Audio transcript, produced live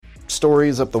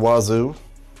stories up the wazoo.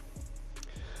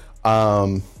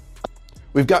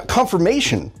 We've got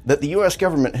confirmation that the U.S.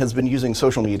 government has been using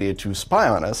social media to spy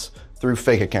on us through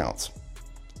fake accounts.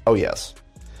 Oh, yes.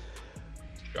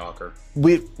 Shocker.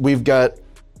 We've got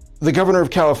the governor of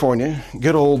California,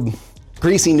 good old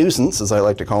greasy nuisance, as I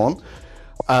like to call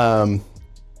him,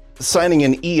 signing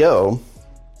an EO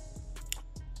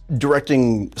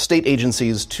directing state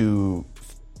agencies to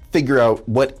figure out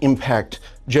what impact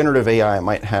generative AI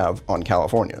might have on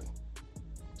California.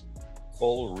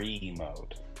 Full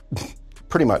re-mode.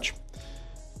 Pretty much.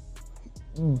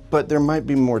 But there might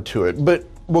be more to it, but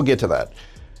we'll get to that.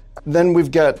 Then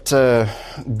we've got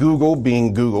Google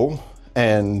being Google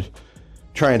and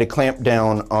trying to clamp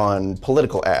down on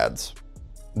political ads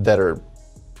that are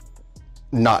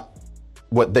not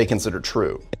what they consider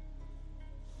true.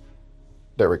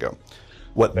 There we go.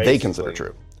 What Basically, they consider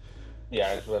true. Yeah,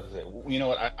 I was about to say, you know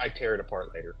what? I tear it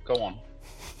apart later. Go on.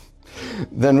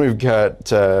 Then we've got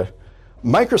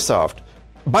Microsoft.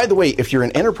 By the way, if you're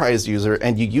an enterprise user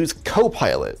and you use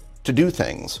Copilot to do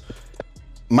things,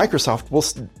 Microsoft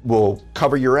will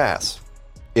cover your ass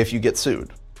if you get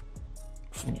sued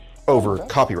over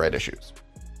copyright issues.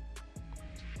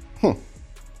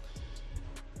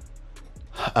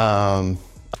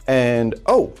 And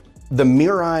the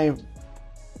Mirai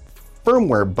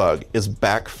firmware bug is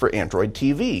back for Android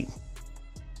TV.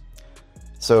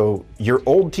 So your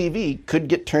old TV could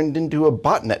get turned into a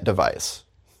botnet device.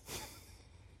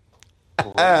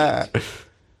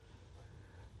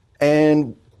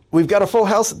 And we've got a full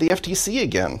house at the FTC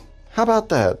again. How about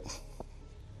that?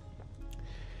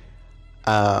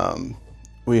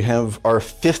 We have our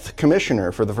 5th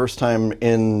commissioner for the first time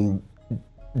in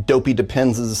Dopey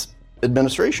Depends'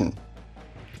 administration.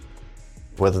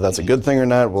 Whether that's a good thing or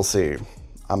not, we'll see.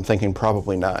 I'm thinking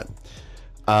probably not.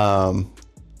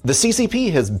 The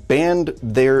CCP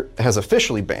has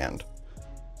officially banned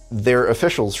their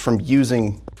officials from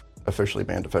using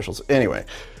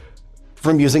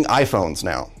from using iPhones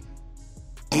now.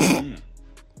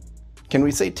 Can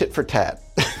we say tit for tat?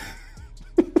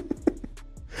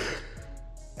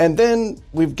 And then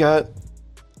we've got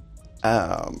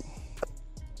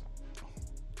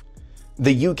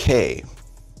the UK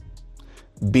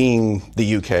being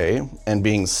the UK and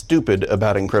being stupid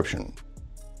about encryption.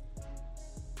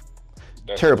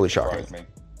 That Terribly shocking.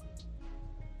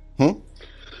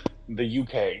 The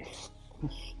UK.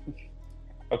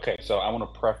 Okay, so I want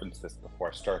to preface this before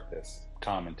I start this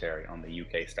commentary on the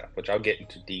UK stuff, which I'll get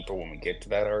into deeper when we get to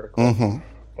that article.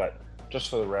 But just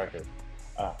for the record,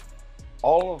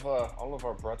 all of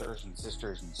our brothers and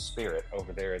sisters in spirit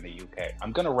over there in the UK,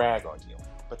 I'm going to rag on you,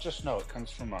 but just know it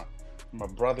comes from a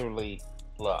brotherly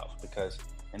love, because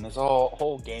in this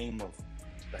whole game of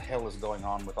the hell is going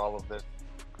on with all of this,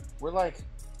 we're like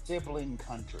sibling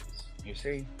countries. You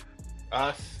see,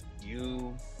 us,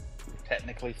 you,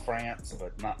 technically France,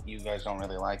 but not, you guys don't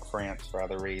really like France for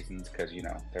other reasons, because you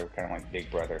know they were kind of like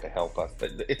big brother to help us,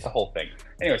 but it's a whole thing.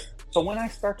 Anyways, so when I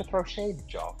start to throw shade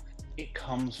at y'all, it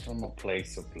comes from a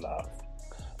place of love.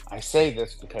 I say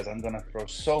this because I'm going to throw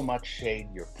so much shade,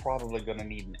 you're probably going to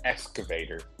need an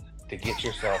excavator to get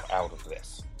yourself out of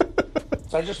this.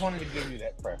 So I just wanted to give you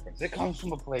that preference. It comes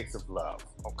from a place of love,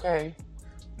 okay?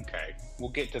 Okay, we'll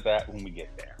get to that when we get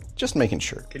there. Just making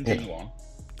sure. Continue on.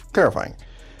 Clarifying.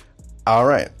 All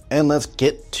right, and let's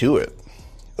get to it.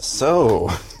 So,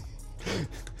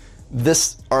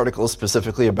 this article is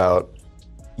specifically about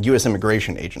U.S.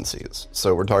 immigration agencies.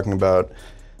 So we're talking about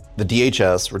the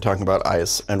DHS, we're talking about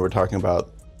ICE, and we're talking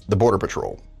about the Border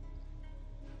Patrol.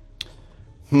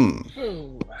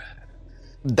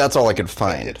 That's all I could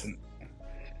find.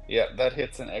 That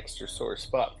hits an extra sore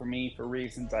spot for me for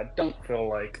reasons I don't feel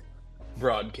like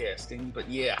broadcasting, but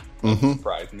doesn't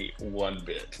surprise me one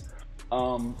bit.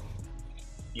 So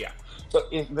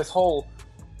this whole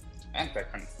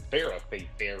anti-conspiracy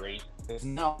theory is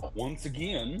now once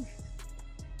again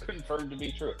confirmed to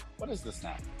be true. What is this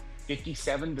now?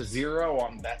 57-0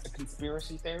 on that's a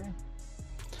conspiracy theory?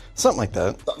 Something like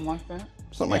that. Something like that?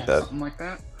 Something like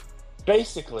that.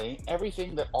 Basically,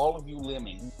 everything that all of you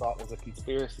lemmings thought was a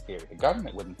conspiracy theory. The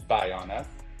government wouldn't spy on us.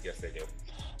 Yes, they do.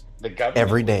 The government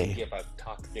every day would give us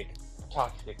toxic,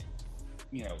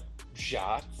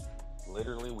 shots.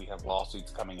 Literally, we have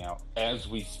lawsuits coming out as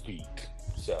we speak.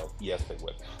 So, yes, they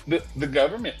would. The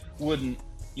government wouldn't,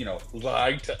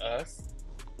 lie to us.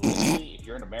 Literally, if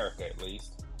you're in America at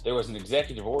least, there was an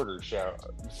executive order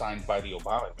signed by the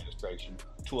Obama administration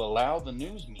to allow the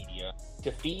news media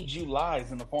to feed you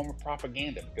lies in the form of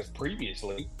propaganda, because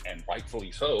previously, and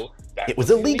rightfully so, that it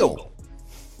was illegal.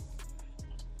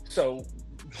 So,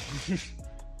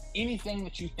 anything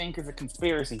that you think is a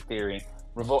conspiracy theory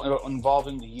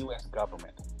involving the U.S.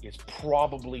 government is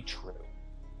probably true.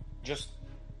 Just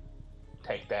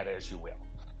take that as you will.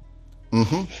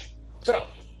 Mm-hmm. So,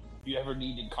 if you ever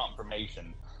needed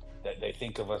confirmation that they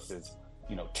think of us as,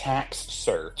 tax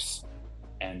serfs,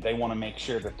 and they want to make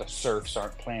sure that the serfs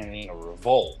aren't planning a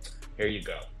revolt, here you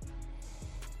go.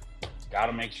 Got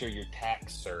to make sure your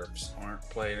tax serfs aren't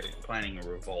planning a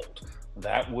revolt.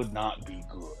 That would not be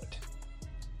good.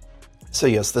 So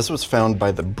yes, this was found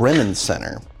by the Brennan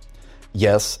Center.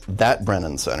 Yes, that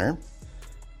Brennan Center.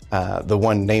 The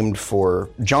one named for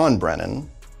John Brennan,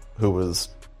 who was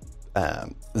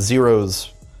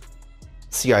Zero's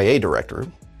CIA director.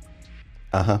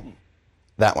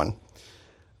 That one.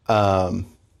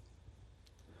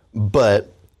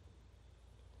 But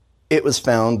it was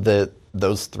found that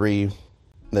those three,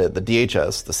 the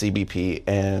DHS, the CBP,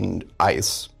 and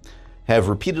ICE, have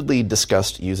repeatedly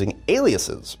discussed using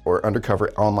aliases or undercover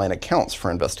online accounts for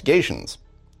investigations.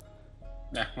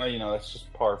 Yeah, well, that's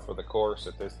just par for the course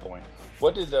at this point.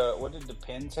 What did the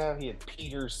Pence have? He had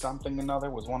Peter something another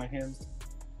was one of his.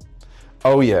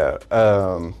 Oh yeah,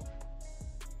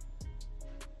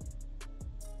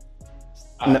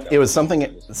 it was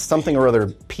something or other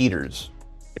Peters.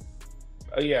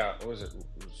 Oh yeah, what was it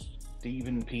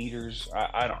Stephen Peters?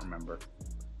 I don't remember.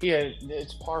 Yeah,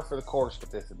 it's par for the course with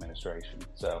this administration,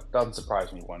 so doesn't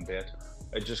surprise me one bit.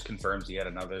 It just confirms yet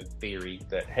another theory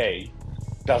that, hey,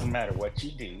 doesn't matter what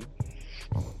you do,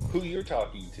 who you're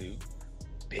talking to,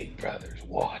 Big Brother's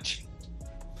watching.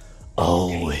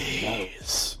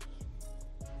 Always.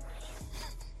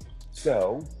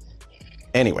 So,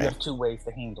 anyway, you have two ways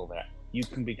to handle that. You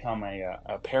can become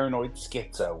a paranoid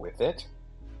schizo with it,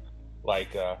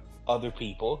 like other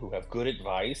people who have good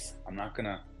advice. I'm not going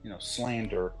to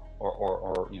slander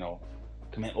or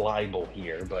commit libel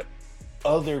here, but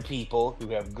other people who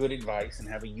have good advice and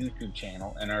have a YouTube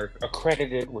channel and are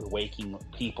accredited with waking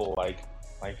people like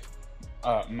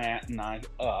Matt and I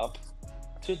up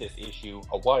to this issue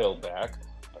a while back,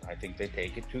 but I think they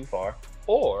take it too far.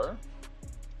 Or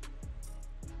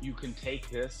you can take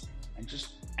this and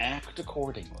just act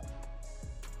accordingly.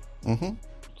 Mm-hmm.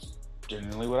 That's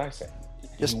generally what I say.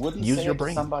 Just you wouldn't use say your it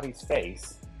brain. To somebody's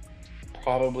face.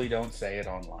 Probably don't say it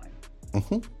online.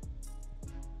 Mm-hmm.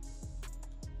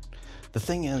 The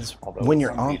thing is, Although when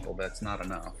you're on people, that's not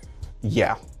enough.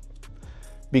 Yeah,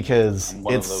 because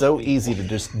it's so people. easy to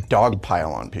just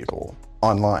dogpile on people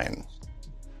online.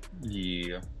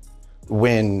 Yeah.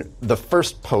 When the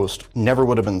first post never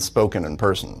would have been spoken in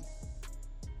person.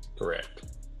 Correct.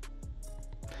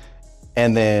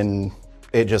 And then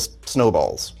it just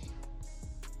snowballs.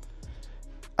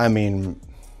 I mean,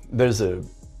 there's a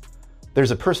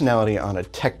personality on a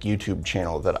tech YouTube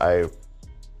channel that I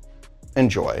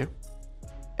enjoy,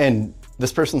 and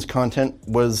this person's content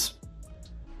was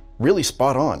really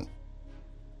spot on.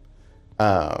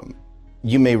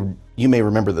 You may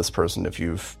remember this person if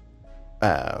you've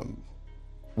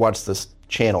watched this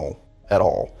channel at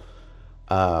all.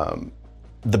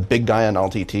 The big guy on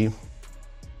LTT.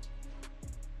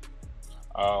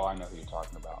 Oh, I know who you're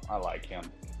talking about. I like him.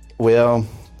 Well,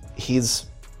 he's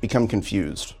become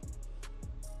confused.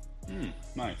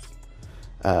 Nice.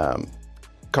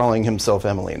 Calling himself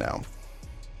Emily now.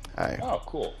 Oh,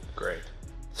 cool. Great.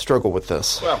 Struggle with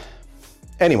this. Well,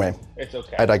 anyway, it's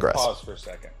okay. I digress. Pause for a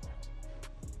second.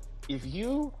 If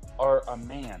you are a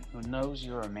man who knows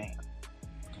you're a man,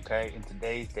 okay, in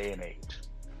today's day and age,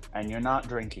 and you're not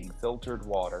drinking filtered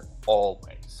water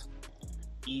always,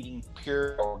 eating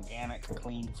pure, organic,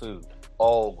 clean food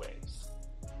always,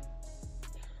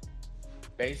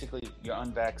 basically you're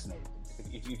unvaccinated.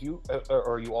 If you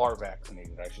or you are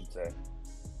vaccinated, I should say.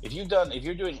 If you're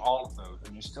doing all of those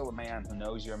and you're still a man who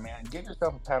knows you're a man, give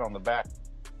yourself a pat on the back,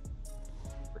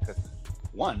 because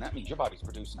one, that means your body's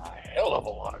producing a hell of a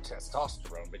lot of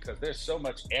testosterone, because there's so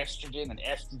much estrogen and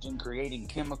estrogen creating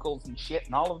chemicals and shit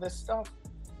and all of this stuff.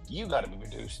 You got to be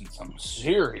producing some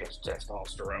serious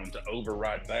testosterone to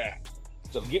override that.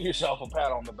 So give yourself a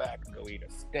pat on the back and go eat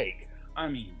a steak. I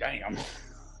mean, damn.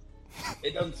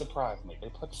 It doesn't surprise me. They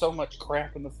put so much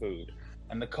crap in the food,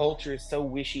 and the culture is so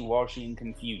wishy-washy and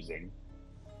confusing.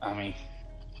 I mean,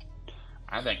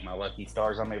 I think my lucky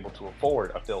stars I'm able to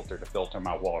afford a filter to filter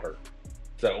my water.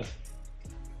 So,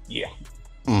 yeah.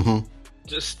 Mm-hmm.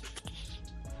 Just,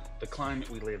 the climate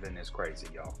we live in is crazy,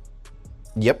 y'all.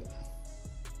 Yep.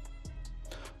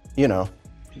 You know,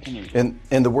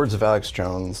 in the words of Alex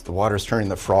Jones, the water's turning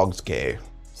the frogs gay.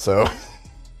 So.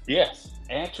 Yes,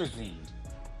 atrazine.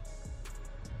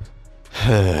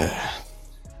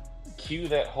 Cue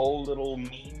that whole little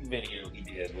meme video he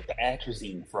did with the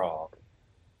atrazine frog.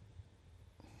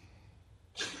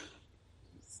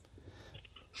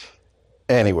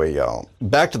 Anyway, y'all,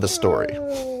 back to the story.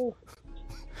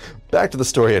 Back to the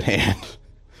story at hand.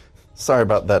 Sorry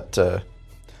about that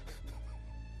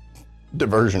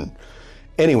diversion.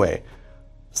 Anyway,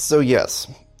 so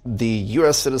yes, the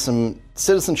U.S.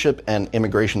 Citizenship and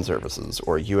Immigration Services,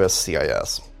 or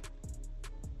USCIS,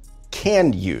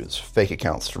 can use fake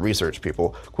accounts to research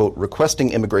people, quote,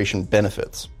 requesting immigration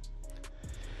benefits.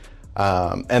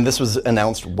 And this was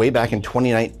announced way back in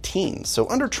 2019, so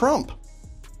under Trump.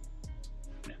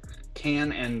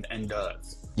 Can and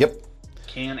does. Yep.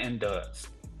 Can and does.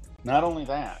 Not only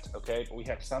that, okay, but we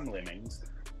have some lemmings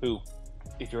who,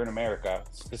 if you're in America,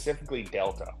 specifically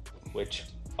Delta, which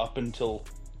up until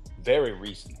very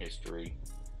recent history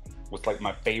was like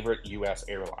my favorite U.S.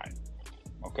 airline,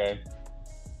 okay?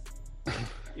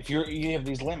 If you have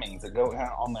these lemmings that go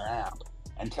on their app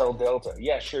and tell Delta,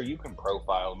 yeah, sure, you can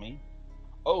profile me.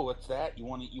 Oh, what's that? You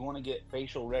want to get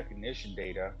facial recognition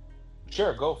data?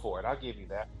 Sure, go for it. I'll give you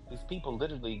that. These people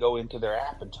literally go into their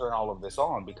app and turn all of this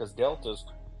on because Delta's,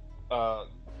 what's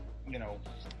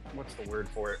the word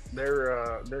for it?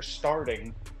 They're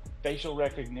starting facial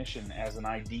recognition as an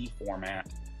ID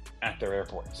format at their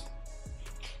airports.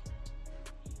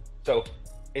 So,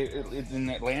 in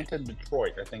Atlanta and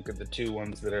Detroit, I think are the two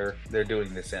ones that they're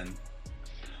doing this in.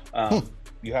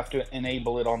 You have to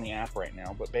enable it on the app right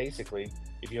now, but basically,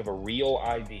 if you have a real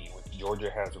ID, which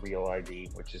Georgia has real ID,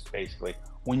 which is basically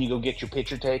when you go get your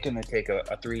picture taken, they take a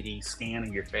 3D scan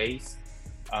of your face,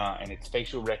 and it's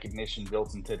facial recognition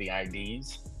built into the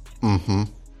IDs. Mm-hmm.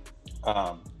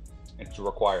 It's a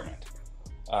requirement.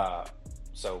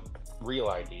 So real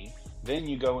ID. Then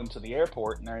you go into the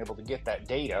airport and they're able to get that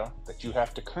data that you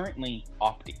have to currently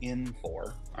opt in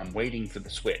for. I'm waiting for the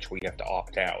switch where you have to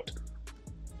opt out.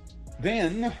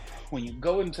 Then when you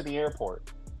go into the airport,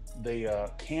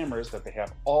 the cameras that they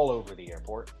have all over the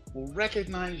airport will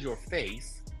recognize your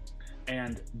face,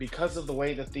 and because of the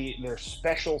way that their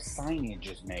special signage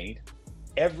is made,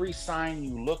 every sign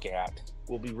you look at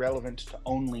will be relevant to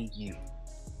only you.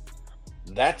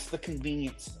 That's the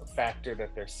convenience factor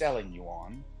that they're selling you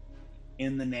on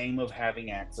in the name of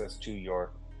having access to your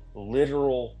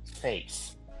literal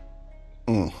face.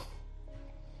 Mm.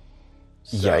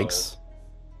 So, yikes.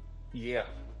 Yeah.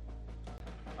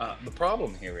 The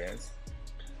problem here is,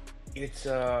 it's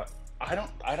I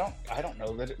don't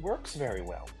know that it works very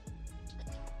well.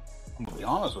 I'm gonna be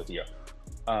honest with you.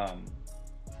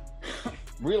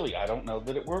 Really, I don't know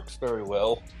that it works very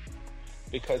well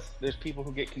because there's people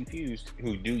who get confused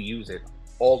who do use it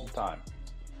all the time.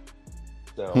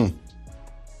 So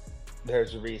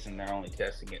there's a reason they're only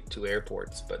testing it in 2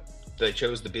 airports, but they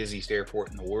chose the busiest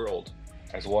airport in the world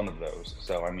as one of those.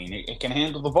 So I mean, it can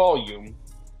handle the volume.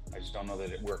 I just don't know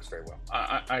that it works very well.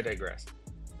 I digress.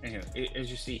 Anyway,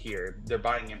 as you see here, they're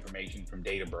buying information from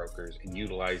data brokers and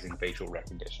utilizing facial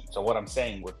recognition. So what I'm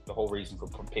saying with the whole reason for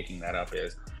picking that up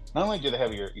is, not only do they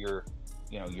have your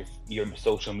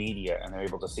social media and they're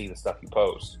able to see the stuff you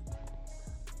post,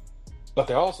 but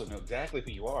they also know exactly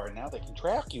who you are, and now they can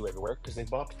track you everywhere because they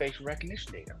bought the facial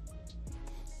recognition data.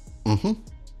 Mm-hmm.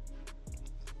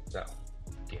 So,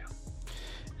 yeah.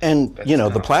 And,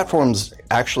 the platforms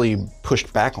actually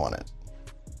pushed back on it.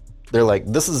 They're like,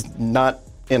 this is not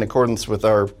in accordance with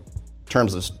our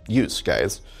terms of use,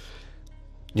 guys.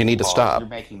 You need to stop. You're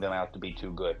making them out to be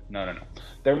too good. No.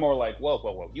 They're more like,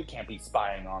 whoa. You can't be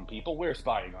spying on people. We're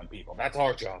spying on people. That's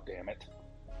our job, damn it.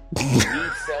 We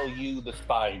sell you the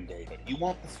spying data. You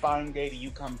want the spying data, you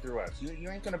come through us. You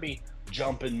ain't going to be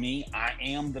jumping me. I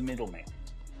am the middleman.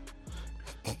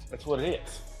 That's what it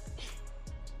is.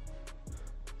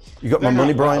 You got my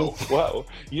money, Brian? Whoa.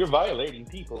 You're violating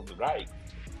people's rights.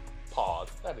 Pause.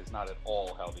 That is not at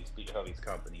all how these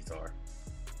companies are.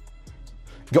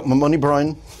 You got my money,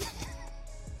 Brian?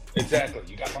 Exactly.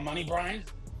 You got my money, Brian?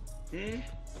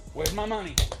 Where's my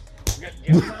money?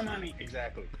 Give me my money.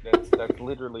 Exactly. That's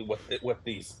literally what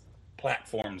these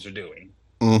platforms are doing.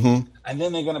 Mm-hmm. And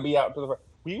then they're going to be out to the...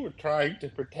 We were trying to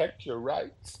protect your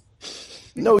rights.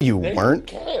 No, you weren't.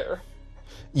 Don't care.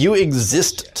 You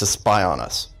exist to spy on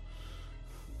us.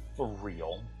 For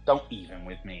real. Don't even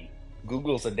with me.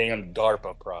 Google's a damn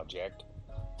DARPA project.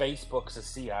 Facebook's a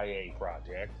CIA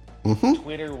project. Mm-hmm.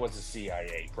 Twitter was a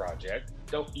CIA project.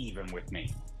 Don't even with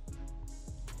me.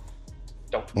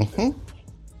 Don't even.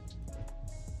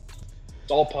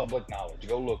 It's all public knowledge.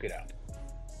 Go look it up.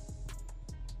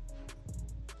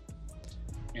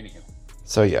 Anywho.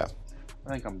 So, yeah.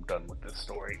 I think I'm done with this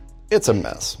story. It's a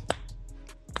mess.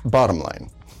 Bottom line.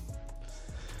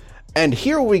 And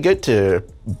here we get to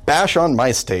bash on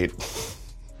my state.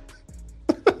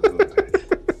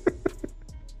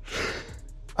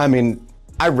 I mean,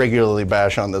 I regularly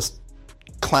bash on this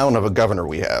clown of a governor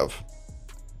we have.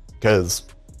 Because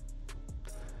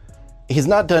he's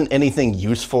not done anything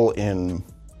useful in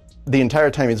the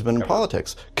entire time he's been in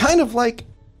politics. Kind of like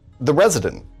the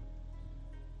Resident.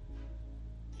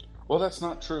 Well, that's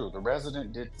not true. The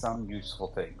Resident did some useful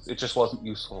things. It just wasn't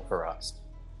useful for us.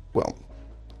 Well,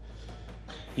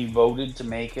 he voted to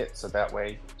make it so that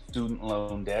way student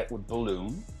loan debt would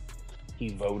balloon. He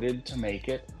voted to make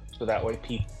it so that way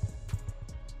people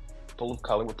of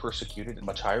color were persecuted at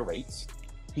much higher rates.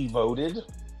 He voted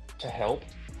to help,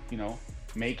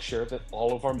 make sure that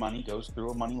all of our money goes through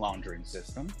a money laundering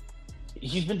system.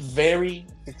 He's been very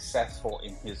successful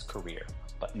in his career,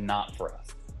 but not for us.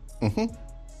 Mm-hmm.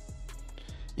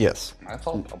 Yes. That's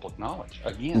all public knowledge.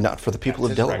 Again, not for the people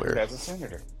of Delaware. As a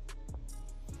senator.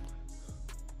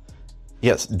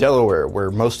 Yes, Delaware,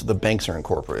 where most of the banks are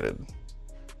incorporated.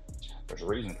 There's a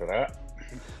reason for that.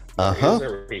 Uh-huh.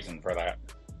 There's a reason for that.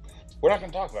 We're not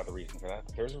going to talk about the reason for that,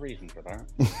 but there's a reason for that.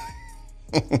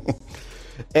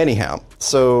 Anyhow,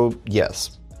 so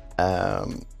yes,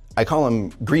 I call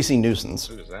him Greasy Nuisance.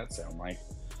 Who does that sound like?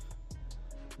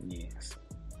 Yes.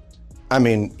 I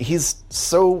mean, he's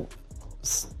so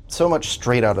much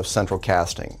straight out of Central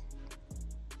Casting.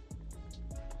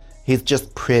 He's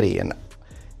just pretty, and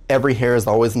every hair is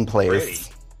always in place.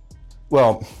 Pretty.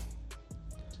 Well,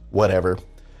 whatever.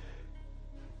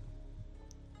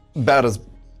 About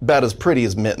as pretty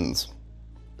as Mittens.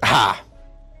 Ha!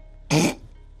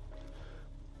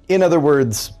 In other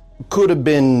words, could have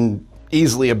been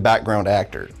easily a background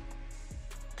actor.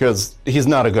 Because he's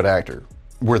not a good actor,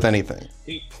 worth anything.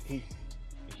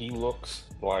 He looks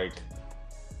like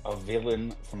a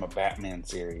villain from a Batman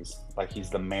series. Like he's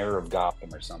the mayor of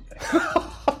Gotham or something.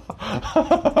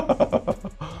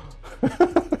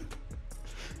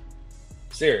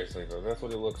 Seriously, though, that's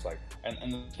what it looks like.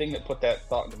 And the thing that put that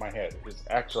thought into my head is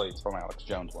actually it's from Alex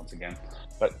Jones once again.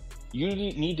 But you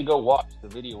need to go watch the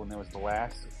video when there was the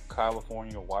last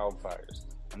California wildfires.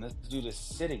 And this dude is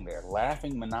sitting there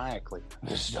laughing maniacally.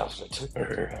 This does it.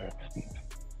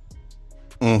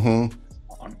 Mm-hmm.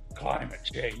 On climate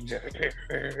change.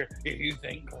 If you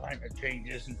think climate change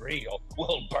isn't real,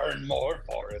 we'll burn more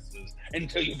forests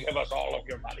until you give us all of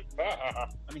your money. I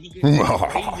mean, he gets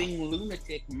raving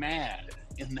lunatic mad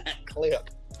in that clip.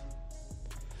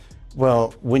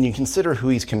 Well, when you consider who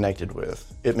he's connected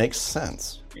with, it makes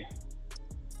sense. Yeah.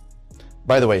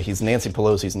 By the way, he's Nancy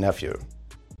Pelosi's nephew.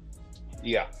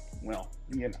 Yeah, well,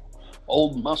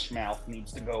 old Mushmouth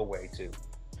needs to go away too.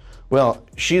 Well,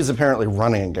 she's apparently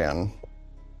running again.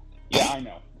 Yeah, I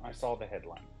know. I saw the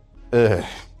headline.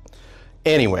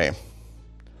 Anyway,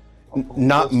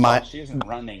 not my. She isn't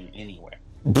running anywhere.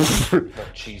 But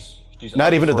she's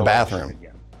not even to the bathroom.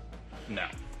 Again. No.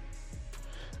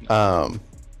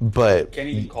 But Can't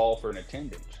even call for an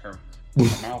attendant. Her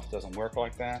mouth doesn't work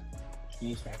like that. She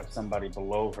needs to have somebody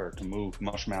below her to move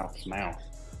Mushmouth's mouth.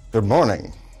 Good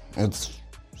morning. It's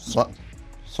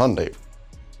Sunday.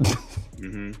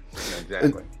 Mm-hmm. Yeah,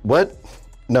 exactly. What?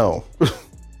 No.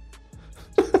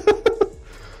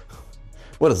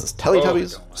 What is this?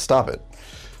 Teletubbies? Stop it.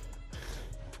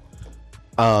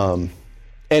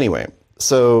 Anyway,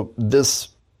 so this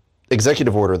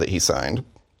executive order that he signed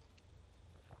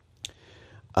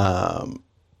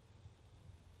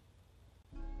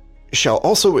shall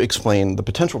also explain the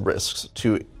potential risks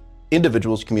to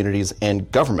individuals, communities,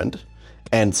 and government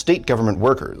and state government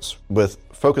workers with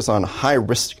focus on high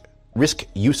risk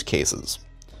use cases.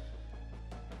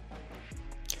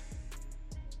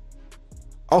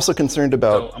 Also concerned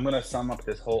about... So I'm going to sum up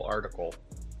this whole article.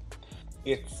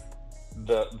 It's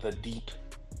the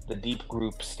deep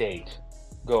group state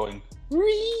going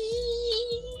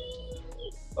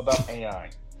about AI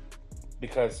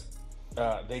because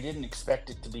they didn't expect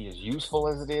it to be as useful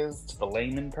as it is to the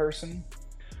layman person.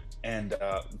 And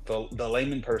the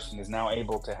layman person is now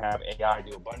able to have AI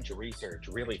do a bunch of research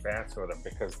really fast for them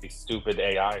because these stupid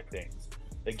AI things,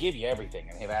 they give you everything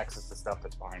and have access to stuff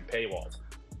that's behind paywalls.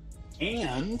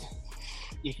 And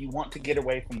if you want to get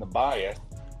away from the bias,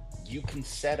 you can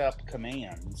set up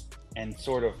commands and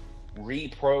sort of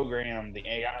reprogram the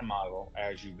AI model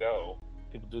as you go.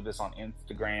 People do this on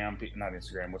Instagram, not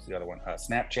Instagram, what's the other one?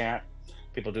 Snapchat.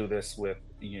 People do this with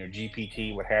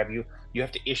GPT, what have you. You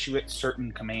have to issue it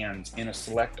certain commands in a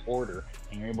select order,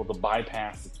 and you're able to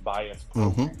bypass its bias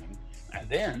programming. And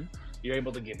then you're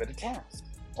able to give it a task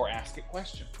or ask it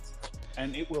questions,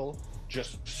 and it will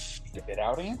just spit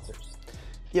out answers.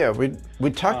 Yeah, we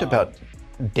talked about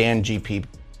Dan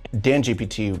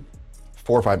GPT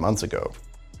 4 or 5 months ago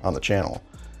on the channel.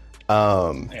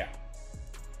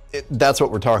 That's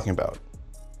what we're talking about.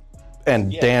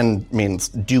 And Dan means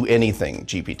do anything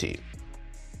GPT.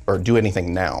 or do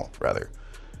anything now, rather.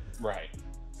 Right.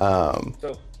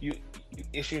 So you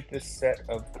issue this set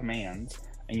of commands,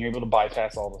 and you're able to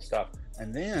bypass all the stuff,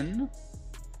 and then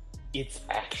it's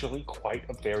actually quite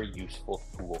a very useful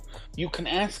tool. You can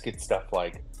ask it stuff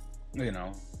like,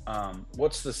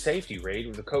 what's the safety rate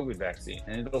of the COVID vaccine?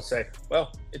 And it'll say,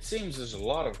 well, it seems there's a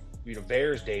lot of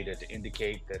VAERS data to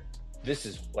indicate that this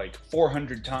is like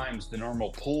 400 times the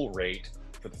normal pull rate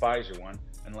for the Pfizer one,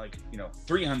 and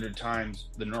 300 times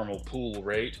the normal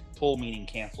pull meaning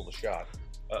cancel the shot,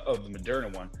 of the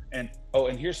Moderna one. And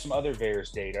here's some other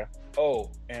VAERS data.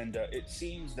 It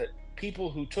seems that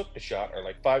people who took the shot are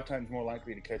like 5 times more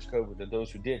likely to catch COVID than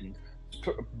those who didn't,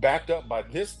 backed up by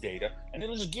this data, and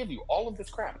it'll just give you all of this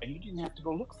crap, and you didn't have to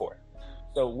go look for it.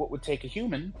 So what would take a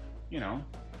human,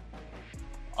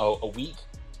 a week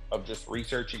of just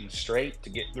researching straight to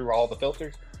get through all the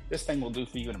filters, this thing will do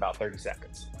for you in about 30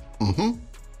 seconds. Mm-hmm.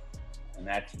 And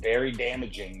that's very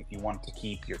damaging if you want to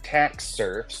keep your tax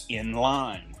serfs in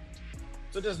line.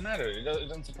 So it doesn't matter. It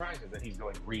doesn't surprise us that he's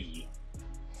going re.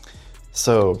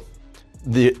 So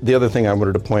the other thing I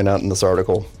wanted to point out in this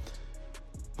article,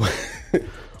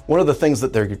 one of the things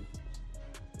that they're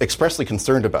expressly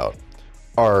concerned about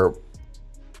are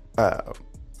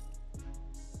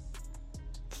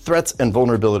threats and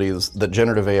vulnerabilities that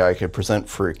generative AI could present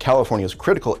for California's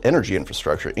critical energy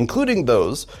infrastructure, including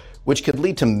those which could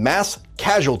lead to mass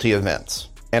casualty events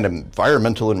and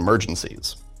environmental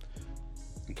emergencies.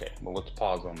 Okay, well, let's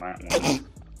pause on that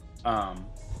one.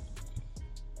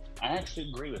 I actually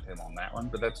agree with him on that one,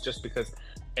 but that's just because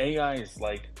AI is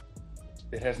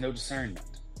it has no discernment,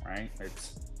 right?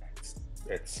 It's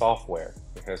software.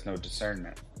 It has no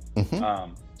discernment.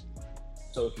 Mm-hmm.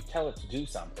 So if you tell it to do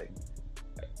something,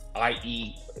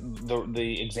 i.e.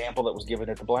 the example that was given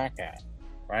at the Black Hat,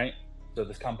 right? So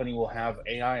this company will have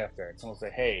AI up there, and someone will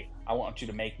say, hey, I want you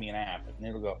to make me an app. And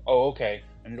it'll go, oh, okay.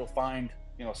 And it'll find,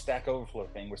 a Stack Overflow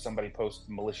thing where somebody posts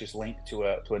a malicious link to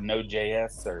a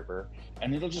Node.js server,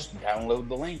 and it'll just download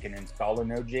the link and install a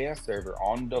Node.js server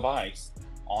on device,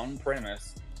 on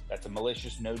premise. That's a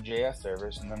malicious Node.js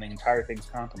server, and then the entire thing's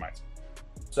compromised.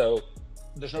 So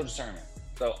there's no discernment.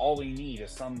 So all we need is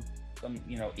some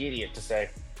idiot to say,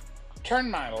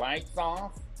 turn my lights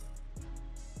off,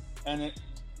 and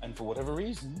for whatever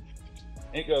reason,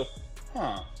 it goes,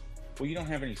 well, you don't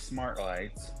have any smart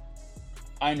lights.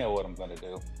 I know what I'm going to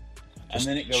do. And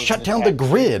then it goes, shut down the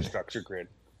grid. Structure grid.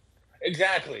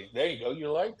 Exactly. There you go.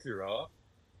 Your lights are off.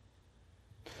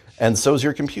 And so's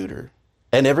your computer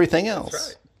and everything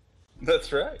else.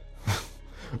 That's right.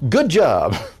 Good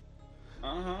job.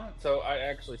 So I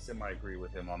actually semi-agree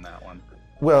with him on that one.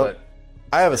 Well,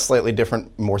 I have a slightly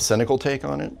different, more cynical take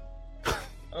on it.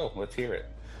 Oh, let's hear it.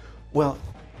 Well,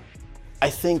 I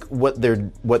think what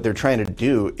they're trying to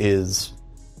do is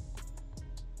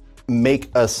make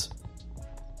us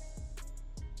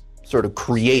sort of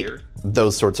create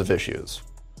those sorts of issues.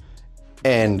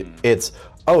 And it's,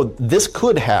 this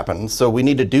could happen, so we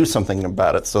need to do something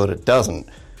about it so that it doesn't.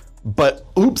 But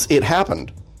oops, it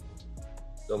happened.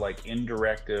 So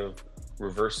indirective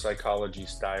reverse psychology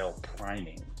style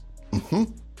priming. Mm-hmm.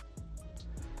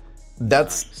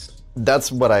 That's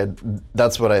what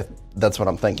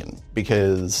I'm thinking,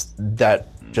 because that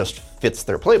just fits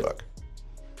their playbook.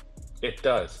 It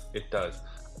does.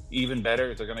 Even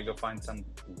better, they're going to go find some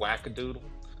wackadoodle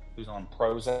who's on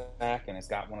Prozac and has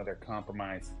got one of their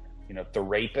compromised, the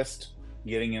rapist,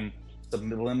 giving him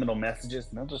subliminal messages.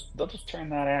 And they'll just turn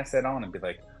that asset on and be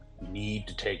like, we need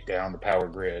to take down the power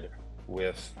grid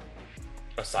with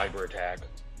a cyber attack.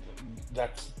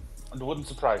 It wouldn't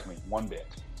surprise me one bit.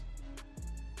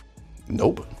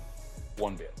 Nope.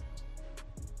 One bit.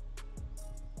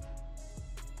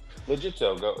 Legit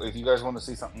though, if you guys want to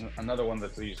see another one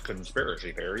that's these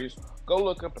conspiracy theories, go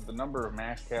look up at the number of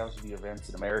mass casualty events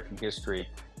in American history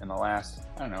in the last,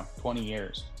 20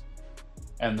 years.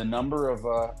 And the number of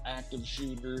active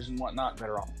shooters and whatnot that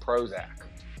are on Prozac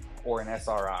or an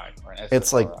SRI or an SSRI. It's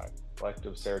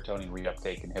selective serotonin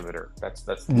reuptake inhibitor.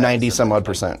 That's 90 some odd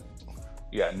percent.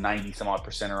 Yeah, 90 some odd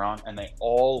percent are on, and they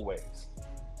always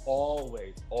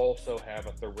also have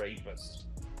a therapist.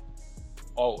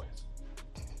 Always.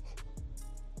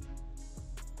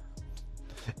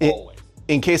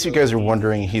 In case you guys are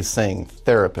wondering, he's saying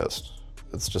therapist.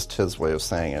 It's just his way of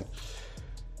saying it.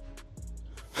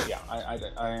 Yeah,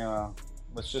 I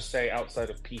let's just say outside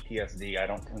of PTSD, I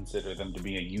don't consider them to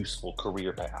be a useful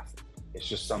career path. It's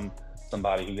just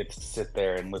somebody who gets to sit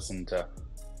there and listen to,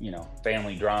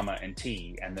 family drama and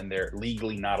tea, and then they're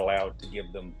legally not allowed to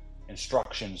give them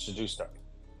instructions to do stuff.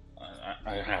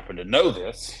 I happen to know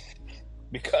this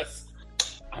because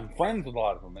I'm friends with a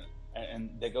lot of them, and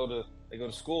they go to they go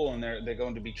to school and they're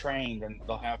going to be trained, and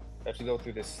they have to go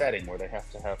through this setting where they have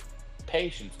to have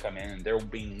patients come in, and they're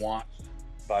being watched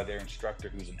by their instructor,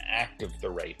 who's an active the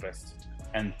rapist.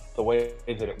 And the way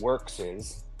that it works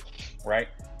is, right,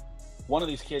 one of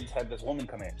these kids had this woman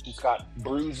come in. She's got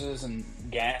bruises and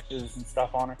gashes and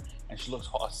stuff on her, and she looks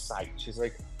a sight. She's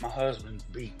like, my husband's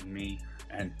beating me,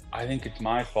 and I think it's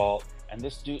my fault. And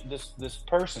this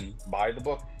person, by the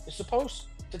book, is supposed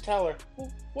to tell her,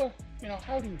 well, what,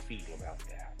 how do you feel about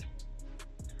that?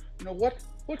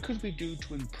 What could we do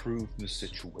to improve the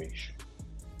situation?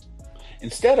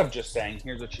 Instead of just saying,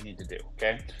 here's what you need to do,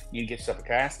 okay? You need to get yourself a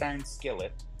cast iron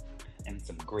skillet and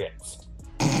some grits.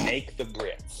 Make the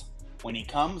grits. When he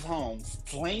comes home,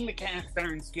 fling the cast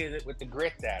iron skillet with the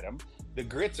grits at him. The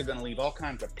grits are going to leave all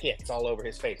kinds of pits all over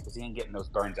his face because he ain't getting those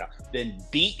burns out. Then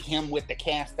beat him with the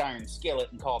cast iron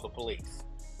skillet and call the police.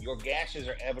 Your gashes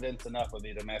are evidence enough of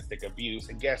the domestic abuse,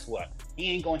 and guess what?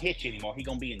 He ain't going to hit you anymore. He's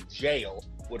going to be in jail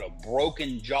with a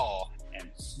broken jaw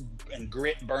and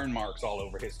grit burn marks all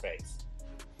over his face.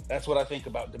 That's what I think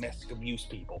about domestic abuse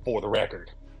people, for the record.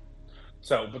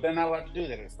 So, but they're not allowed to do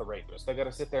that. It's the rapist. They got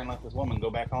to sit there and let this woman go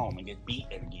back home and get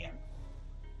beaten again.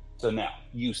 So now,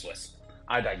 useless.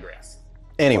 I digress.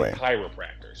 Anyway.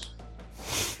 Chiropractors.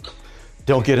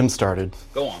 Don't get him started.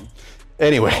 Go on.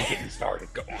 Anyway. Don't get him started.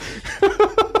 Go on.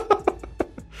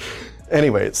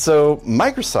 Anyway, so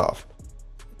Microsoft.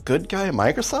 Good guy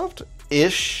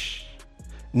Microsoft-ish?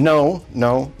 No.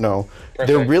 Perfect.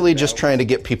 They're really just trying to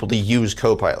get people to use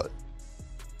Copilot.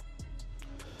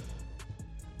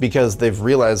 Because they've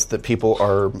realized that people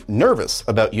are nervous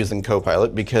about using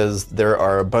Copilot because there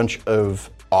are a bunch of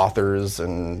authors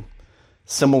and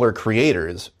similar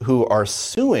creators who are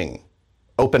suing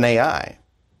OpenAI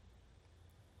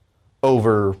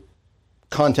over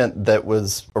content that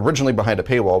was originally behind a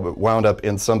paywall but wound up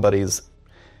in somebody's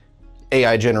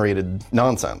AI-generated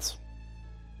nonsense.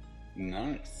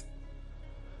 Nice.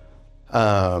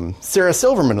 Sarah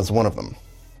Silverman is one of them.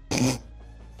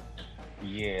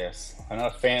 Yes. I'm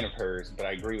not a fan of hers, but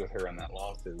I agree with her on that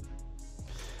lawsuit.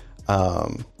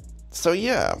 So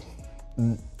yeah,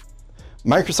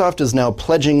 Microsoft is now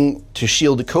pledging to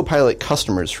shield Copilot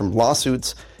customers from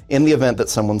lawsuits in the event that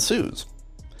someone sues.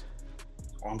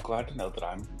 Well, I'm glad to know that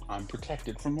I'm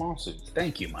protected from lawsuits.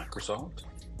 Thank you, Microsoft.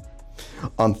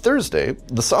 On Thursday,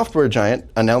 the software giant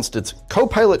announced its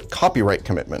Copilot copyright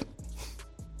commitment.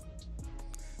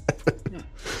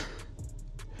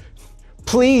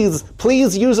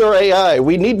 Please use our AI.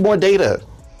 We need more data.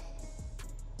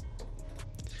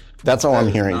 That's all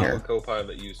I'm hearing here. What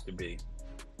Copilot used to be.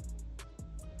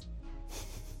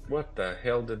 What the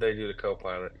hell did they do to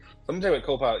Copilot? Let me tell you what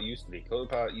Copilot used to be.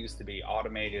 Copilot used to be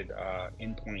automated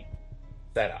endpoint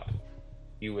setup.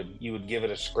 You would give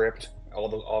it a script,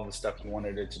 all the stuff you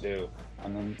wanted it to do,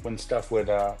 and then when stuff would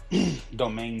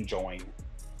domain join,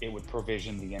 it would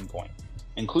provision the endpoint,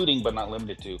 including but not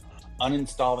limited to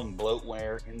uninstalling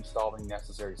bloatware, installing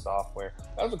necessary software.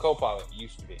 That was what Copilot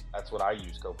used to be. That's what I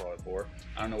use Copilot for.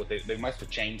 I don't know what they must have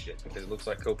changed it, because it looks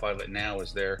like Copilot now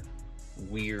is their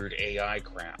weird AI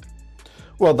crap.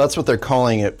 Well, that's what they're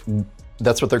calling it.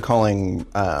 That's what they're calling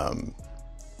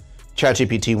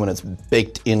ChatGPT when it's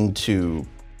baked into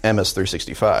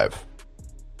MS365.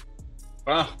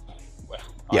 Well,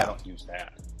 yeah. I don't use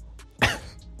that.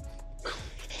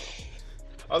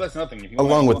 Oh, that's nothing. If you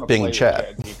along want with to Bing play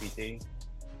Chat with ChatGPT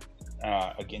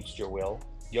against your will,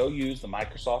 you'll use the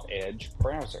Microsoft Edge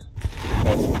browser.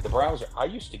 Because the browser, I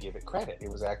used to give it credit. It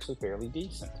was actually fairly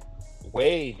decent.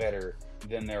 Way better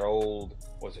than their old,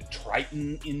 was it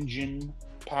Triton engine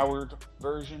powered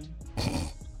version?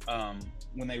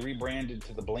 When they rebranded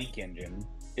to the Blink engine,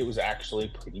 it was actually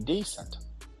pretty decent.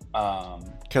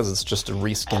 Because it's just a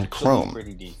reskinned Chrome.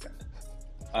 Pretty decent.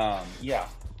 Yeah,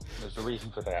 there's a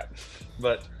reason for that.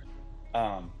 But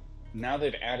now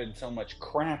they've added so much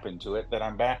crap into it that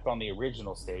I'm back on the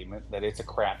original statement that it's a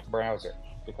crap browser.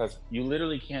 Because you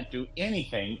literally can't do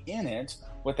anything in it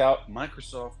without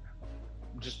Microsoft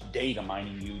just data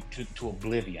mining you to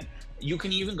oblivion. You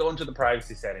can even go into the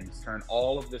privacy settings, turn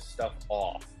all of this stuff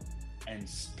off, and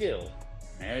still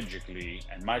magically,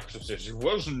 and Microsoft says it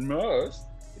wasn't us,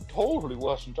 it totally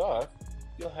wasn't us,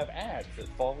 you'll have ads that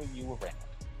follow you around.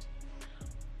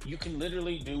 You can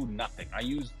literally do nothing. I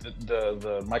use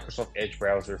the Microsoft Edge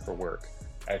browser for work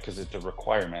because it's a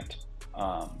requirement.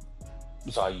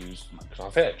 So I use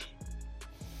Microsoft Edge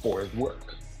for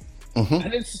work. Mm-hmm.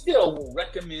 And it still will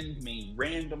recommend me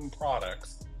random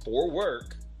products for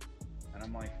work. And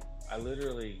I'm like, I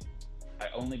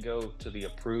only go to the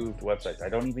approved websites. I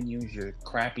don't even use your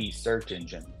crappy search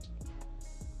engine.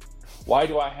 Why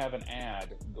do I have an ad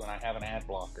when I have an ad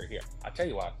blocker here? I tell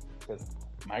you why. because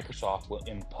Microsoft will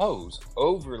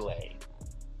overlay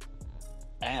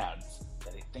ads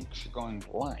that it thinks you're going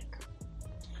to like.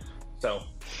 So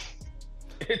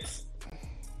it's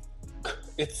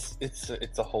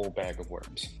a whole bag of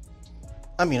worms.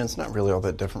 I mean, it's not really all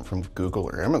that different from Google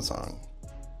or Amazon.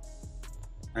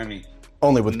 I mean,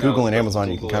 only with Google and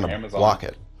Amazon, you can kind of block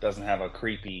it. Doesn't have a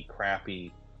creepy,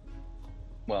 crappy.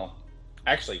 Well,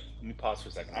 actually, let me pause for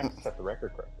a second. I have to set the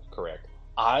record correct.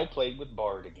 I played with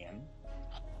Bard again.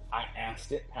 I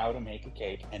asked it how to make a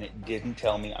cake, and it didn't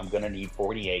tell me I'm going to need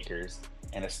 40 acres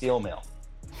and a steel mill.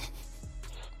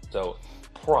 So,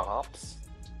 props.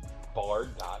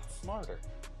 Bard got smarter.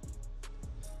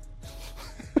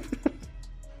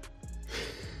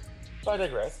 So I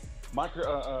digress.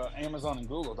 Amazon and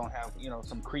Google don't have,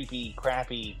 some creepy,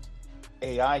 crappy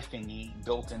AI thingy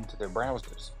built into their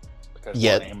browsers. Because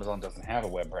Amazon doesn't have a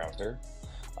web browser.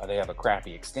 They have a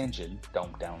crappy extension.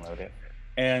 Don't download it.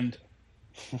 And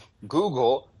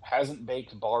Google hasn't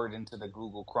baked Bard into the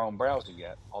Google Chrome browser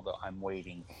yet, although I'm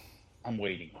waiting on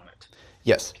it.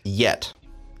 Yes, yet.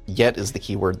 Yet is the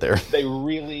key word there. They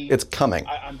really... It's coming.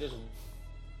 I'm just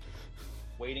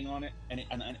waiting on it. And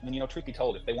truth be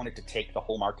told, if they wanted to take the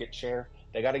whole market share,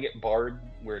 they got to get Bard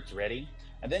where it's ready,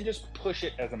 and then just push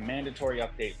it as a mandatory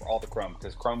update for all the Chrome,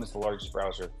 because Chrome is the largest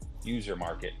browser user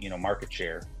market, market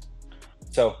share.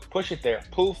 So push it there.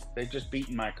 Poof, they've just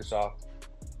beaten Microsoft.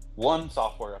 One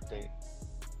software update.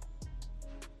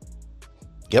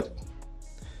 Yep.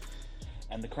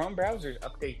 And the Chrome browsers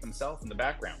update themselves in the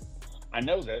background. I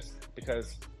know this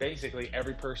because basically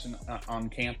every person on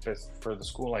campus for the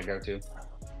school I go to,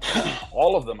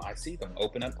 all of them, I see them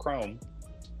open up Chrome.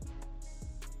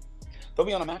 They'll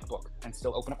be on a MacBook and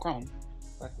still open up Chrome.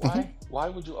 Like, why? Mm-hmm. Why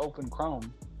would you open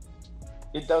Chrome?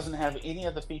 It doesn't have any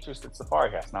of the features that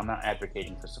Safari has. Now, I'm not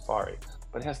advocating for Safari,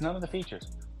 but it has none of the features.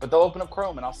 But they'll open up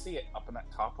Chrome and I'll see it up in that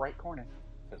top right corner,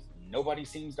 because nobody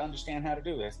seems to understand how to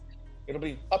do this. It'll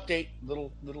be update,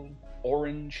 little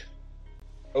orange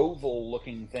oval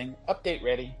looking thing, update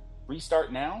ready,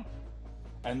 restart now,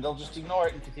 and they'll just ignore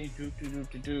it and continue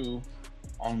to do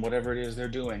on whatever it is they're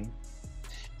doing.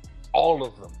 All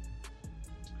of them.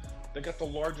 They got the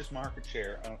largest market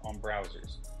share on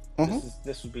browsers. Mm-hmm.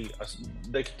 This would be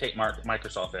they could take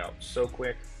Microsoft out so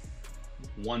quick.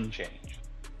 One change.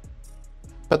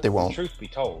 But they won't. Truth be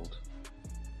told,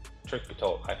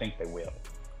 I think they will.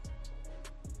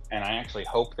 And I actually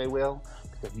hope they will,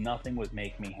 because nothing would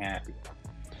make me happier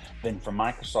than for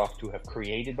Microsoft to have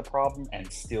created the problem and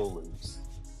still lose.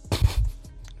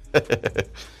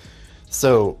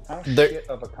 So, how shit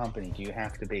of a company do you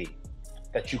have to be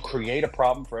that you create a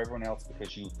problem for everyone else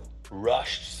because you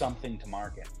rushed something to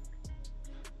market?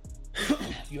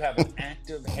 You have an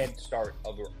active head start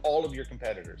over all of your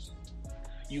competitors.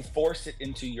 You force it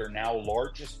into your now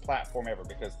largest platform ever,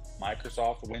 because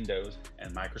Microsoft Windows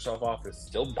and Microsoft Office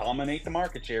still dominate the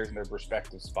market shares in their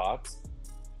respective spots.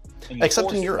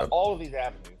 Except in Europe. All of these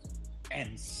avenues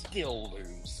and still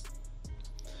lose.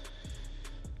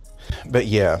 But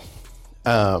yeah.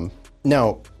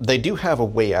 Now, they do have a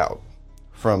way out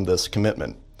from this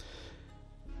commitment.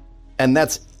 And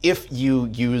that's if you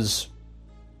choose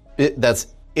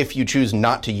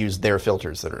not to use their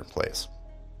filters that are in place.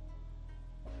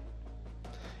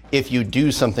 If you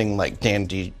do something like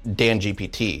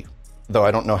DanGPT, though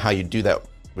I don't know how you do that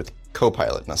with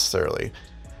Copilot necessarily,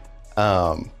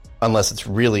 unless it's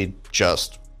really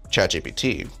just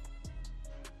ChatGPT,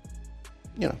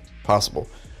 possible.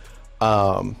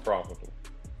 Probably.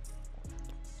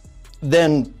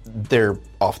 Then they're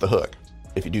off the hook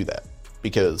if you do that,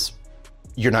 because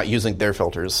you're not using their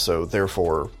filters, so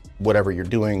therefore whatever you're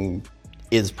doing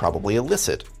is probably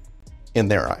illicit in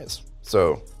their eyes.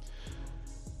 So,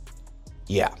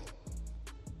 yeah.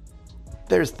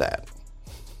 There's that.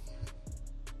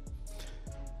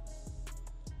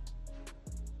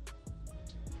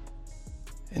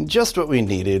 And just what we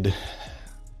needed.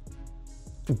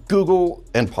 Google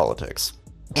and politics.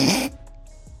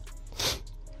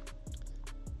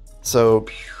 So,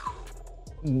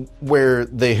 where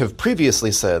they have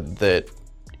previously said that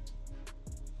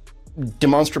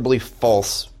demonstrably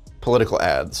false political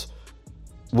ads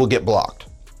will get blocked.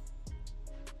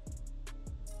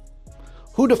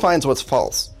 Who defines what's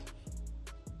false?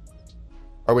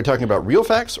 Are we talking about real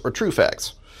facts or true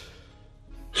facts?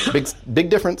 Big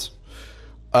difference.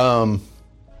 I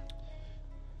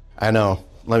know.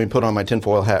 Let me put on my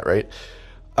tinfoil hat, right?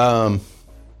 But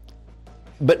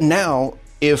now,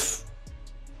 if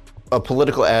a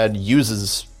political ad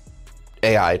uses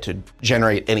AI to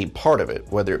generate any part of it,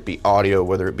 whether it be audio,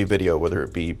 whether it be video, whether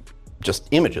it be just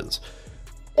images,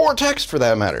 or text for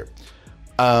that matter,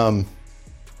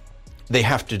 they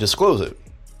have to disclose it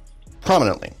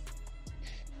prominently.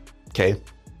 Okay?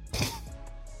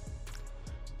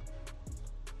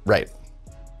 Right.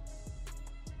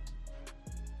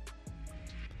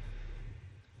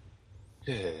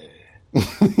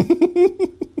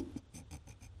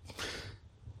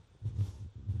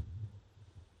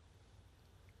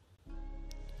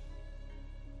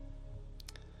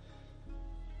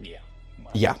 Yeah.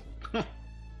 Yeah.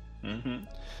 Mm-hmm.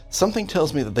 Something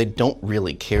tells me that they don't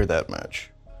really care that much.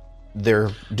 They're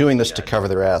doing this to cover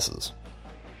their asses.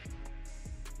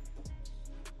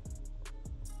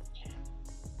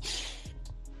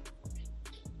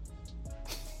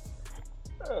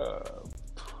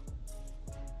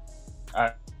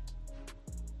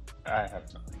 I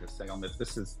have nothing to say on this.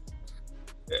 This is...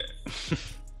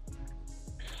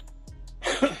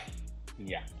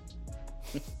 yeah.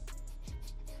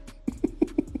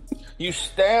 You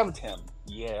stabbed him.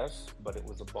 Yes, but it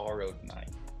was a borrowed knife.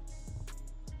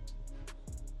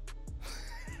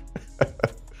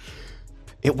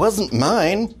 It wasn't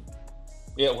mine,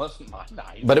 It wasn't my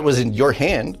knife. but it was in your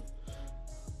hand.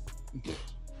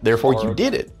 Therefore, you Borrowed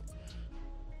did knife.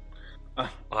 it.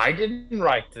 I didn't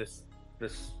write this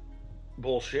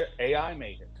bullshit. AI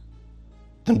made it.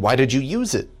 Then why did you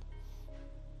use it?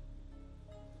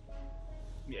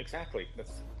 Yeah, exactly.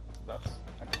 That's.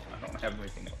 I don't have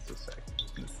anything else to say.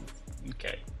 This is,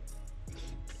 okay.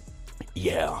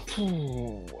 Yeah.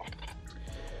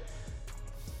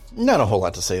 Not a whole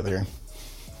lot to say there.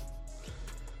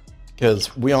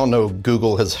 Because we all know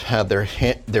Google has had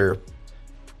their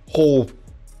whole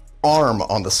arm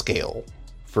on the scale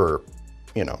for,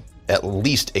 at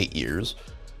least 8 years.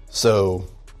 So,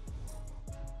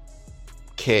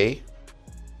 okay.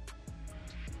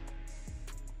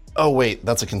 Oh, wait,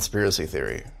 that's a conspiracy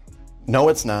theory. No,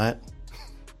 it's not.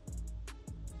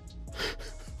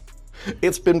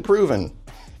 It's been proven.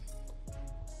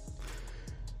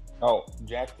 Oh,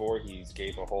 Jack Voorhees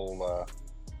gave a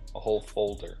whole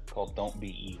folder called "Don't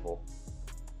Be Evil"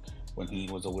 when he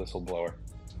was a whistleblower.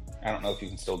 I don't know if you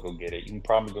can still go get it. You can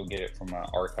probably go get it from an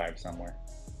archive somewhere.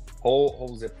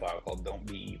 Whole zip file called "Don't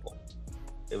Be Evil."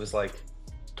 It was like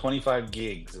 25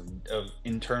 gigs of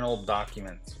internal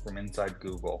documents from inside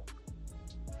Google,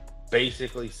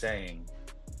 basically saying,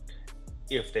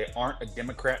 if they aren't a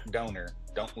Democrat donor,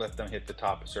 don't let them hit the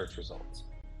top of search results.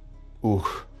 Ooh.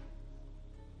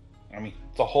 I mean,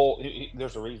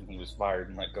 there's a reason he was fired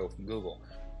and let go from Google.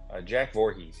 Jack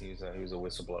Voorhees, he was a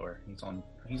whistleblower.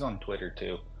 He's on Twitter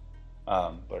too.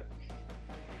 But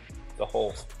the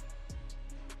whole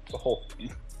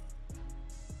thing.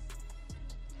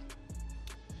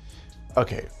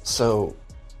 Okay, so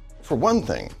for one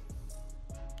thing,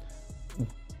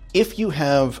 if you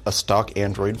have a stock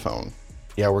Android phone,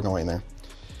 yeah, we're going there.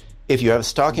 If you have a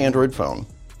stock Android phone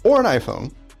or an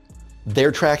iPhone,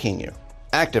 they're tracking you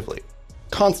actively,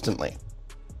 constantly.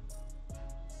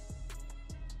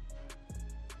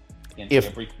 In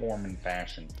every form and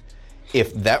fashion.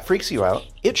 If that freaks you out,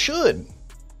 it should.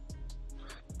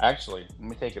 Actually, let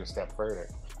me take it a step further.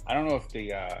 I don't know if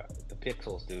the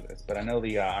Pixels do this, but I know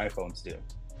the iPhones do.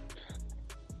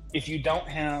 If you don't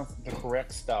have the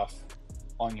correct stuff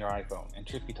on your iPhone, and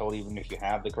truth be told, even if you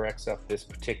have the correct stuff, this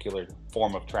particular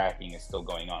form of tracking is still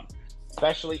going on,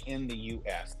 especially in the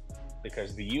U.S.,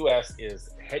 because the U.S. is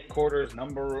headquarters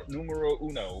numero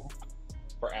uno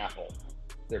for Apple,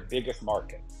 their biggest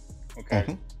market. Okay.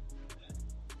 Mm-hmm.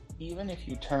 Even if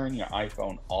you turn your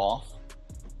iPhone off,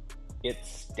 it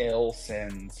still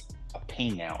sends a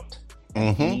ping out.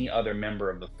 Mm-hmm. Any other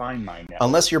member of the Find My network.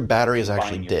 Unless your battery is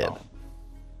actually dead. Phone.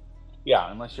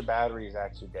 Yeah, unless your battery is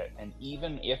actually dead. And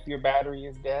even if your battery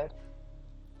is dead,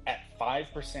 at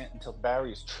 5% until the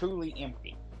battery is truly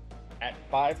empty, at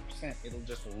 5%, it'll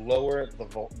just lower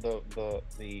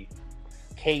the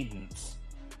cadence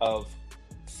of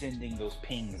sending those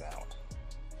pings out.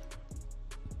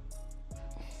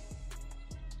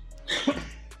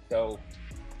 So,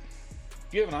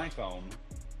 if you have an iPhone,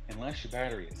 unless your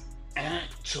battery is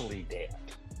actually dead,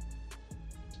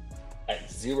 at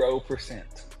 0%.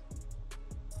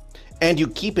 And you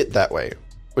keep it that way,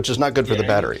 which is not good for the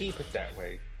battery. You keep it that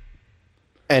way.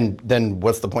 And then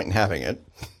what's the point in having it?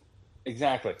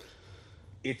 Exactly.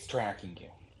 It's tracking you.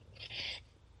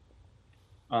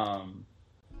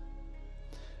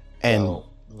 And so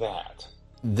that.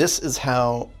 This is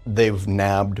how they've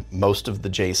nabbed most of the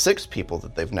J6 people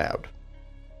that they've nabbed.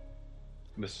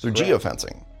 Through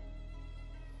geofencing.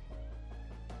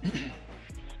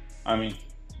 I mean,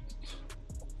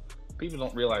 people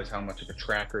don't realize how much of a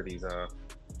tracker these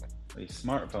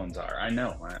smartphones are. I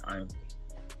know.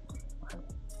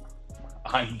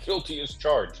 I'm guilty as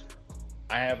charged.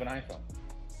 I have an iPhone.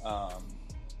 Um,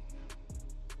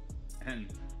 and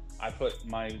I put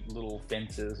my little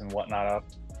fences and whatnot up,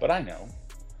 but I know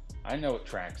it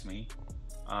tracks me.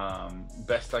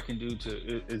 Best I can do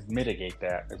is mitigate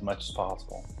that as much as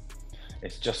possible.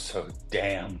 It's just so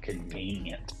damn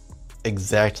convenient.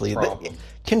 Exactly. Problem.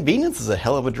 Convenience is a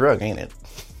hell of a drug, ain't it?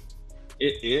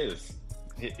 It is.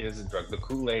 It is a drug. The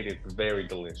Kool-Aid is very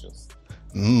delicious.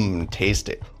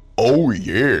 Tasty. Oh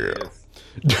yeah.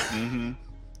 Mm-hmm.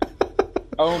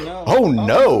 Oh no. Oh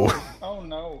no. Oh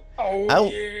no. Oh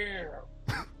yeah.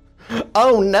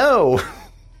 Oh no.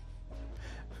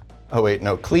 Oh wait,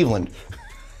 no, Cleveland.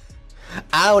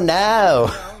 Oh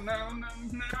no. No.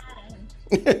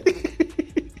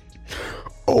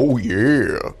 Oh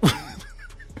yeah.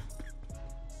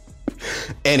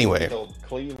 Anyway. So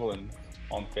Cleveland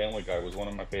on Family Guy was one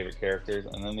of my favorite characters,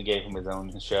 and then they gave him his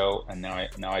own show, and now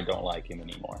I don't like him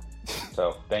anymore.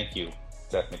 So thank you,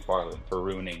 Seth MacFarlane, for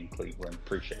ruining Cleveland.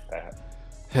 Appreciate that.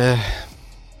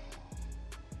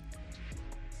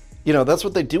 You know, that's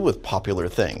what they do with popular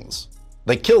things.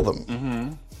 They kill them.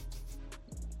 Mm-hmm.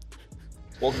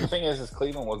 Well, the thing is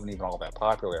Cleveland wasn't even all that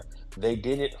popular. They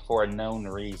did it for a known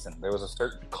reason. There was a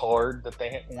certain card that they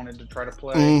had wanted to try to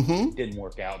play. Mm-hmm. Didn't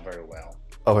work out very well.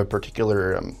 Of a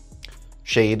particular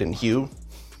shade and hue.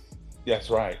 That's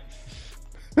right.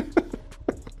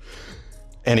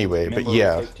 Anyway, Remember, but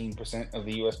yeah. 13% of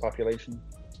the U.S. population?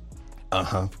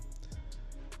 Uh-huh.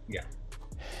 Yeah.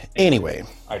 Anyway.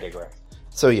 I digress.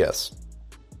 So yes.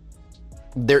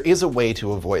 There is a way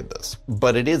to avoid this,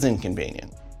 but it is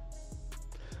inconvenient.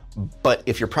 But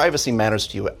if your privacy matters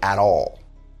to you at all,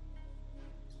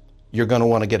 you're going to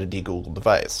want to get a de-Google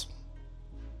device.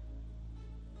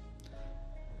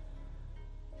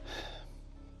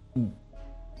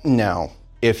 Now,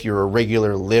 if you're a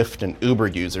regular Lyft and Uber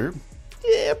user,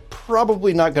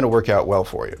 probably not going to work out well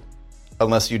for you.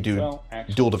 Unless you do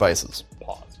dual devices.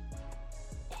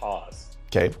 Pause.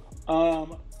 Okay.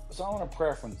 So I want to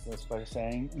preference this by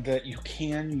saying that you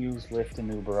can use Lyft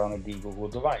and Uber on a de-Google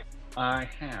device. I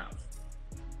have.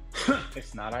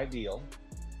 It's not ideal,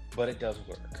 but it does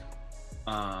work.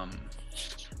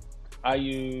 I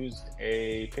used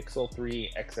a Pixel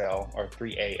 3 XL, or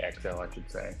 3a XL, I should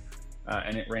say,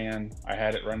 and I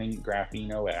had it running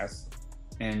Graphene OS,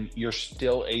 and you're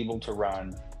still able to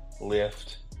run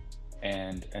Lyft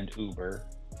and Uber,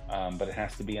 but it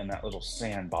has to be in that little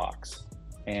sandbox.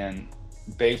 And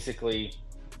basically,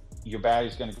 your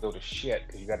battery's going to go to shit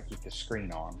because you got to keep the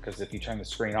screen on. Because if you turn the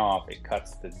screen off, it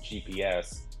cuts the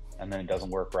GPS, and then it doesn't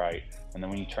work right. And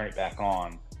then when you turn it back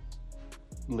on,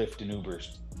 Lyft and Uber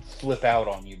flip out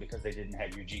on you because they didn't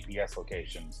have your GPS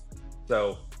locations.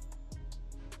 So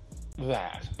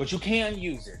that, but you can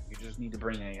use it. You just need to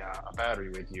bring a battery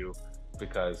with you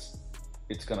because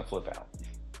it's going to flip out.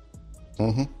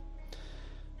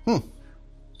 So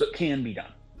it can be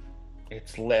done.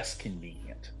 It's less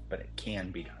convenient, but it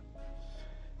can be done.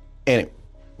 Anyway,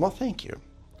 well, thank you.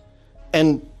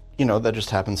 And, you know, that just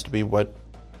happens to be what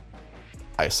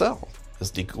I sell, is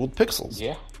de-Googled pixels.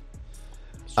 Yeah.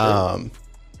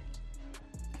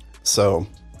 So,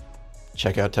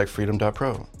 check out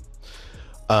techfreedom.pro.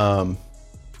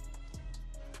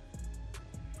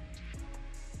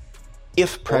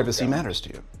 If privacy matters to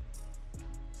you.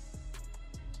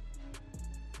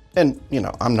 And, you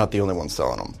know, I'm not the only one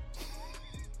selling them.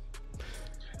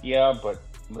 Yeah, but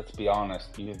let's be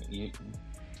honest. You,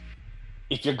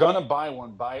 if you're going to buy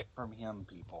one, buy it from him,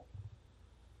 people.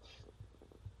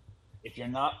 If you're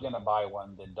not going to buy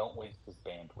one, then don't waste his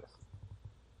bandwidth.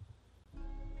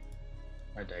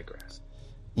 I digress.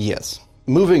 Yes.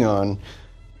 Moving on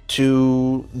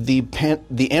to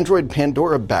the Android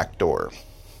Pandora backdoor.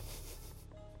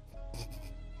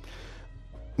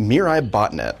 Mirai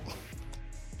Botnet.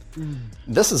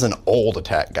 This is an old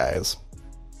attack, guys,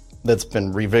 that's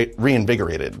been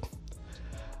reinvigorated.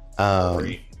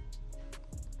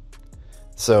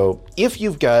 So if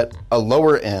you've got a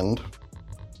lower end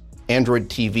Android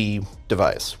TV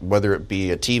device, whether it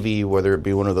be a TV, whether it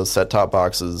be one of those set-top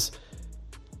boxes,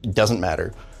 doesn't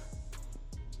matter.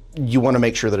 You want to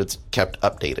make sure that it's kept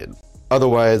updated.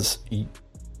 Otherwise,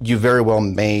 you very well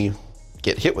may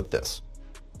get hit with this.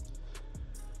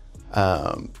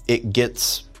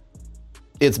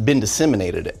 It's been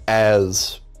disseminated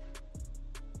as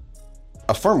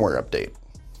a firmware update,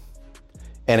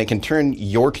 and it can turn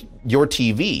your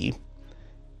TV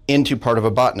into part of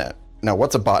a botnet. Now,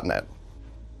 what's a botnet?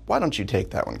 Why don't you take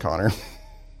that one, Connor?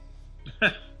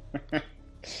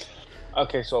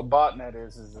 Okay, so a botnet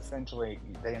is essentially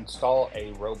they install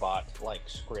a robot-like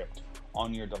script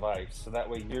on your device, so that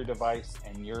way your device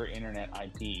and your internet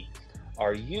IP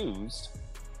are used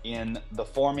in the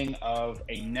forming of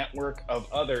a network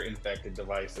of other infected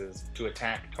devices to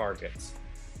attack targets.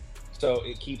 So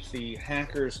it keeps the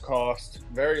hacker's cost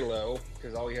very low,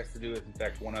 because all he has to do is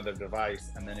infect one other device,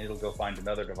 and then it'll go find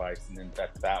another device and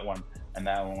infect that one, and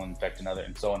that one will infect another,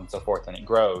 and so on and so forth, and it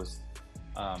grows.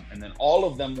 And then all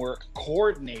of them work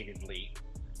coordinatedly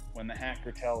when the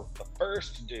hacker tells the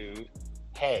first dude,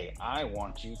 hey, I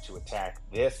want you to attack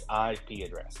this IP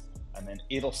address. And then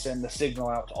it'll send the signal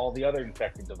out to all the other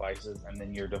infected devices, and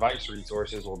then your device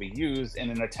resources will be used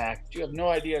in an attack that you have no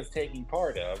idea is taking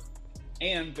part of.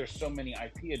 And there's so many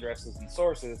IP addresses and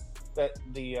sources that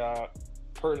the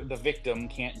victim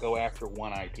can't go after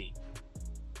one IP.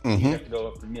 You have to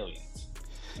go after millions.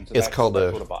 And so it's called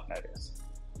that's what a botnet is.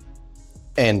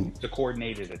 And it's a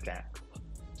coordinated attack.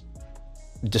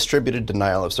 Distributed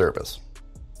denial of service.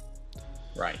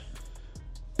 Right.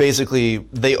 Basically,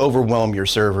 they overwhelm your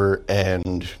server,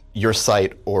 and your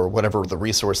site or whatever the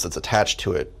resource that's attached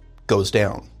to it goes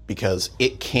down because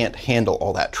it can't handle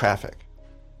all that traffic.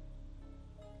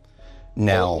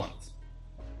 Now,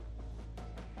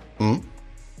 can't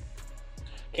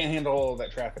handle all of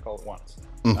that traffic all at once.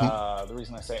 The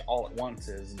reason I say all at once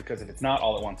is because if it's not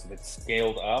all at once, if it's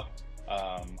scaled up,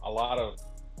 a lot of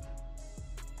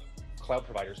cloud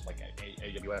providers like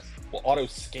AWS will auto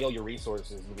scale your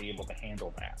resources to be able to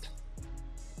handle that.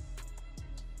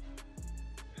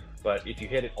 But if you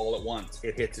hit it all at once,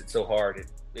 it hits it so hard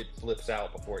it flips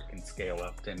out before it can scale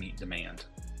up to meet demand.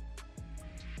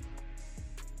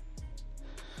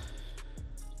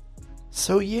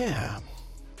 So yeah,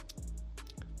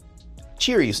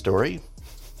 cheery story.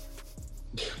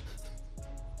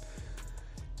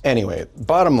 Anyway,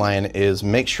 bottom line is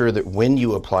make sure that when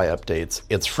you apply updates,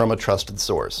 it's from a trusted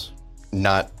source,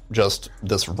 not just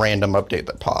this random update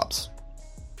that pops.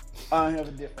 I have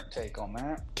a different take on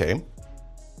that. Okay.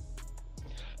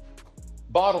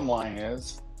 Bottom line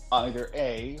is either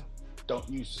A, don't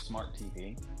use the smart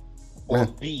TV, or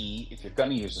B, if you're going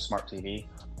to use the smart TV,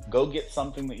 go get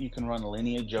something that you can run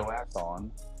Lineage OS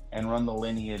on and run the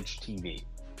Lineage TV.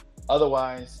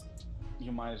 Otherwise,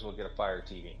 you might as well get a Fire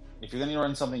TV. If you're going to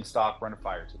run something stock, run a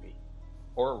Fire TV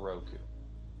or a Roku.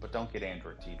 But don't get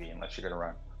Android TV unless you're going to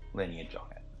run Lineage on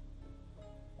it.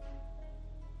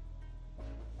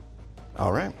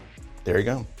 All right. There you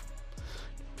go.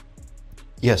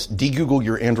 Yes, de-Google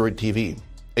your Android TV.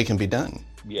 It can be done.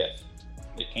 Yes,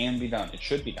 it can be done. It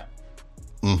should be done.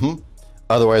 Mm-hmm.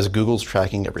 Otherwise, Google's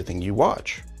tracking everything you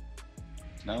watch.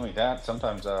 Not only that,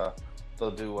 sometimes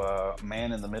they'll do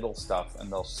man-in-the-middle stuff,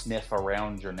 and they'll sniff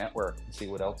around your network and see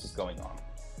what else is going on.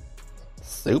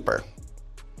 Super.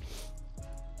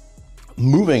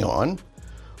 Moving on,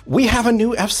 we have a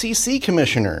new FCC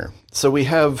commissioner. So we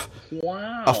have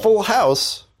a full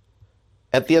house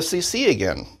at the FCC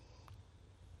again.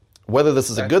 Whether this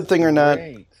is a good thing or not,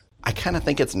 I kind of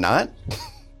think it's not.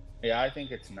 Yeah, I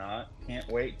think it's not. Can't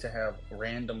wait to have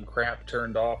random crap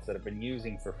turned off that I've been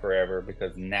using for forever,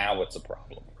 because now it's a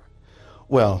problem.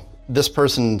 Well, this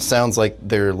person sounds like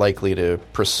they're likely to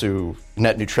pursue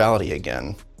net neutrality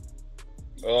again.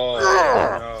 Oh,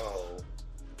 no.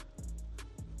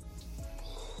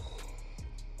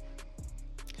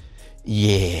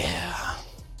 Yeah.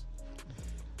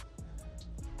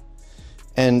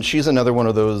 And she's another one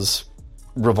of those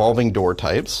revolving door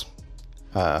types.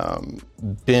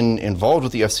 Been involved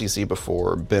with the FCC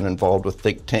before, been involved with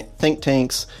think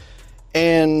tanks,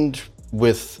 and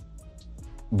with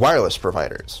wireless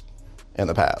providers in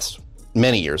the past,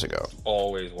 many years ago.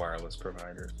 Always wireless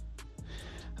providers.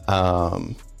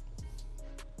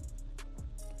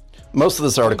 Most of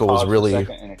this article was really... For a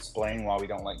second and explain why we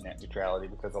don't like net neutrality,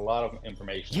 because a lot of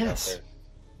information out there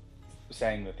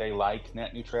saying that they like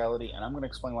net neutrality, and I'm going to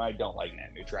explain why I don't like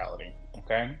net neutrality,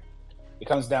 okay? It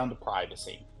comes down to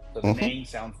privacy. So the name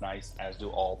sounds nice, as do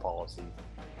all policies.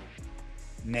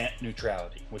 Net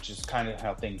neutrality, which is kind of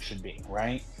how things should be,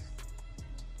 right?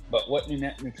 But what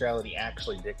net neutrality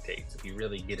actually dictates, if you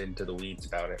really get into the weeds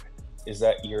about it, is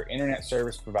that your internet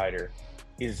service provider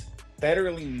is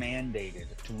federally mandated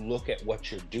to look at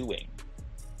what you're doing.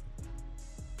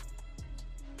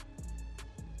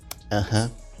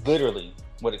 Literally,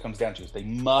 what it comes down to is they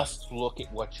must look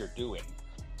at what you're doing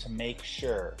to make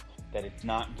sure that it's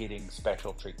not getting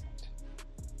special treatment.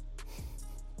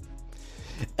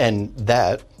 And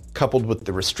that, coupled with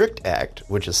the Restrict Act,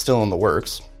 which is still in the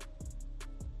works,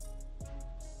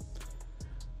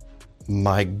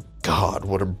 my God,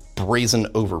 what a brazen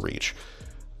overreach.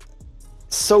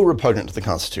 So repugnant to the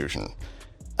Constitution.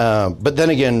 But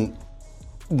then again,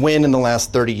 when in the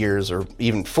last 30 years, or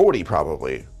even 40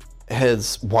 probably,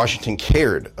 has Washington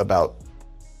cared about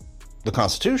the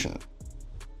Constitution?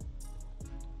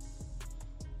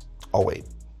 I'll wait.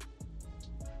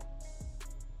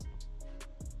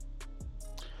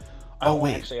 I will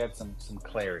actually add some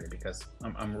clarity because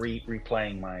I'm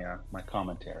replaying my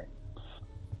commentary.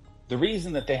 The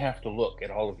reason that they have to look at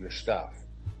all of your stuff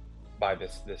by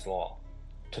this law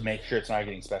to make sure it's not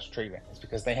getting special treatment is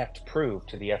because they have to prove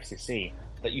to the FCC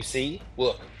that, you see,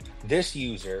 look, this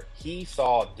user, he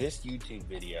saw this YouTube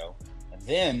video, and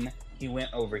then he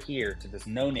went over here to this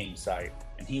no-name site,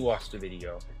 and he watched the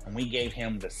video, and we gave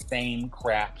him the same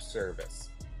crap service.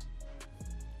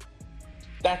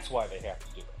 That's why they have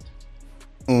to do it.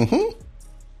 Mm-hmm.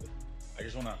 I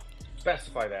just want to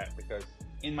specify that because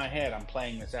in my head I'm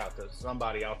playing this out. So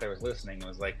somebody out there was listening and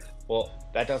was like, well,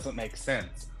 that doesn't make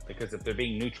sense because if they're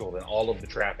being neutral, then all of the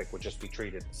traffic would just be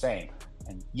treated the same.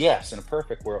 And yes, in a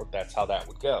perfect world, that's how that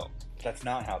would go. But that's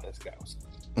not how this goes.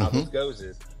 How this goes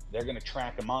is they're going to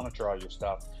track and monitor all your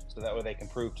stuff so that way they can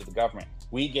prove to the government.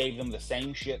 We gave them the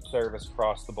same shit service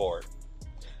across the board.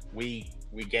 We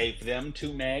gave them 2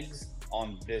 megs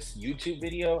on this YouTube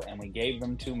video, and we gave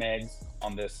them 2 megs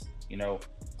on this,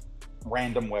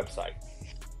 random website.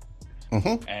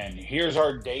 Mm-hmm. And here's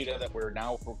our data that we're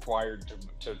now required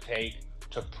to take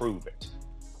to prove it.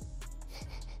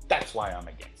 That's why I'm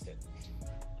against it.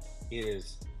 It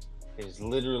is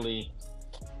literally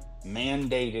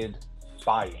mandated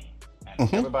spying,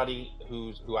 and everybody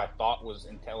who I thought was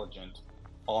intelligent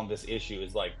on this issue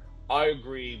is like, I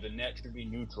agree, the net should be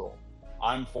neutral.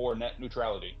 I'm for net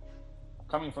neutrality.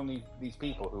 Coming from these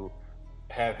people who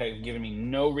have given me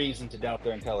no reason to doubt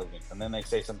their intelligence, and then they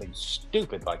say something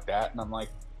stupid like that, and I'm like,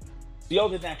 y'all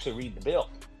didn't actually read the bill.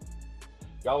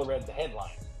 Y'all read the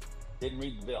headline, didn't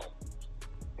read the bill.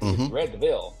 If you read the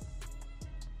bill,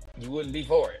 you wouldn't be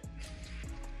for it.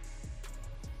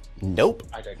 Nope.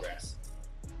 I digress.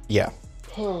 Yeah.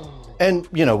 And,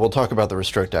 we'll talk about the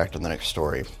Restrict Act in the next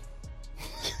story.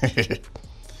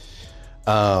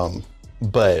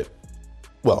 But,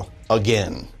 well,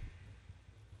 again,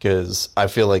 because I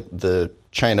feel like the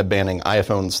China banning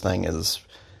iPhones thing is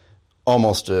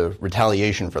almost a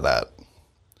retaliation for that.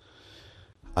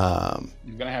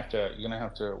 You're gonna have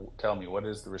to tell me, what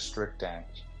is the Restrict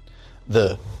Act?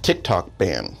 The TikTok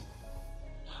ban.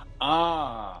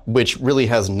 Ah. Which really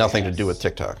has nothing to do with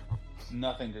TikTok.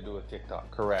 Nothing to do with TikTok,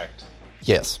 correct.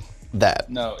 Yes, that.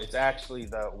 No, it's actually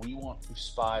we want to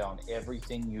spy on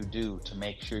everything you do to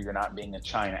make sure you're not being a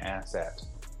China asset.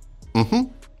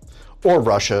 Mm-hmm. Or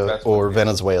Russia, or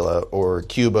Venezuela, or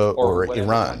Cuba, or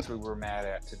Iran. Country we're mad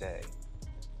at today.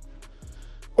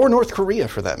 Or North Korea,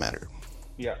 for that matter.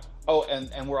 Yeah. Oh,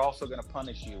 and we're also going to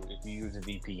punish you if you use a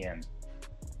VPN.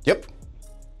 Yep.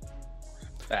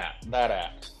 That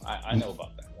act. I know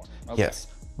about that one. Okay. Yes.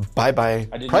 Bye-bye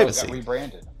I didn't privacy. know it got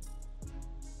rebranded.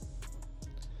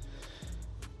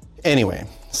 Anyway,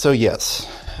 so yes,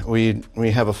 we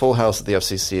have a full house at the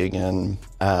FCC again.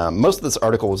 Most of this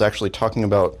article was actually talking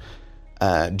about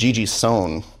Gigi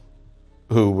Sohn,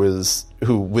 who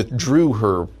withdrew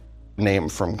her name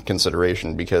from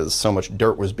consideration because so much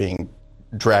dirt was being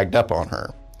dragged up on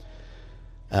her.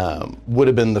 Would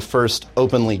have been the first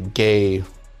openly gay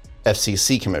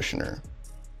FCC commissioner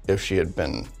if she had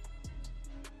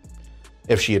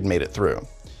made it through.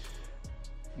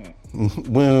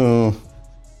 Woo.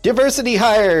 Diversity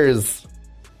hires.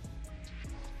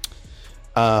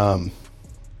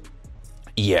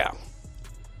 Yeah.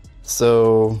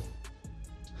 So,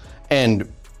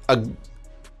 and a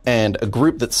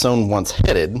group that Sohn once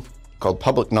headed, called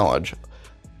Public Knowledge,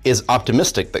 is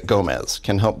optimistic that Gomez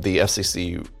can help the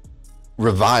FCC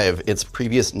revive its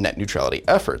previous net neutrality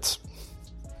efforts.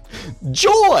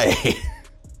 Joy!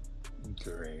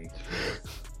 Great.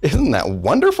 Isn't that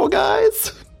wonderful,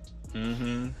 guys?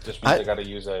 Mm-hmm. Just means I got to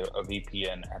use a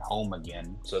VPN at home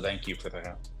again, so thank you for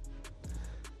that.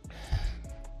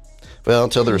 Well,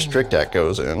 until the Restrict Act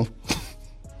goes in.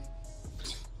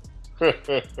 The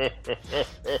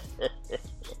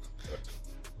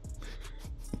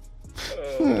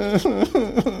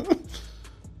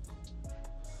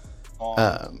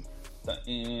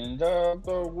end of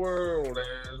the world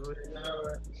as we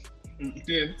know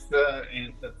it.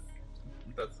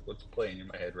 That's what's playing in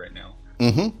my head right now.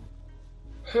 Mm-hmm.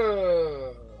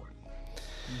 Okay.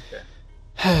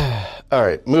 All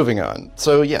right, moving on.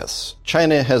 So yes,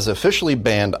 China has officially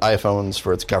banned iPhones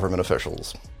for its government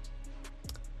officials.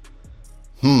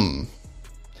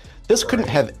 This couldn't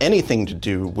have anything to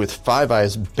do with Five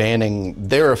Eyes banning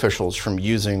their officials from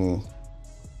using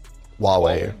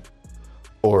Huawei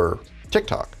or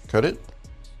TikTok, could it?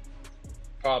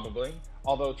 Probably.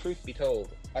 Although, truth be told,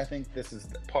 I think this is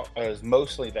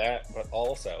mostly that, but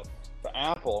also for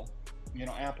Apple.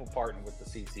 Apple partnered with the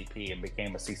CCP and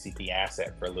became a CCP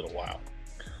asset for a little while.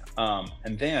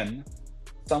 And then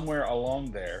somewhere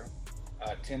along there,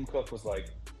 Tim Cook was like,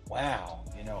 wow,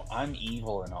 I'm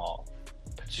evil and all,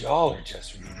 but y'all are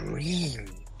just really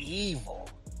evil.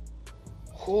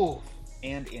 Whew.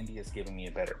 And India's giving me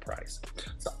a better price.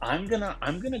 So I'm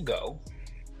gonna go.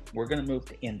 We're gonna move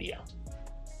to India.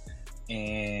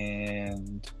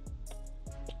 And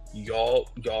y'all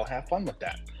have fun with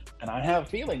that. And I have a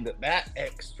feeling that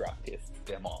extra pissed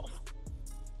them off.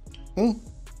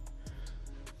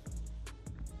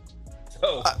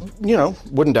 So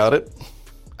wouldn't doubt it.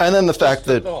 And then the fact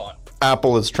that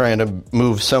Apple is trying to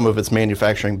move some of its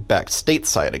manufacturing back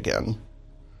stateside again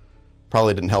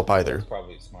probably didn't help either. That's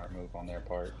probably a smart move on their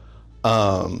part.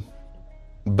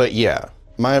 But yeah,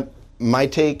 my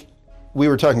take, we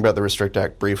were talking about the Restrict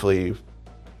Act briefly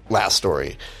last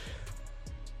story.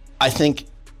 I think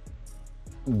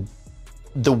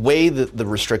the way that the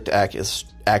Restrict Act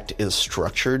is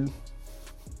structured,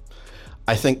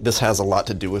 I think this has a lot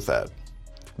to do with that.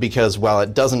 Because while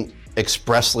it doesn't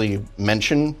expressly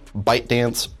mention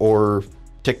ByteDance or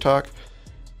TikTok,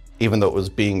 even though it was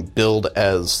being billed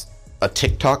as a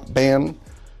TikTok ban.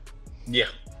 Yeah.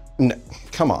 No,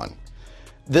 come on.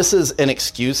 This is an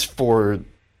excuse for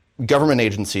government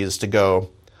agencies to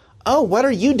go, oh, what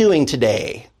are you doing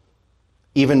today?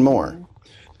 Even more.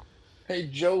 Hey,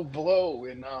 Joe Blow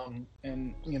in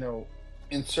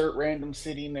insert random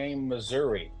city name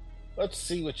Missouri. Let's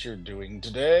see what you're doing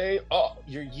today. Oh,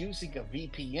 you're using a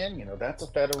VPN. That's a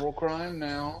federal crime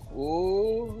now.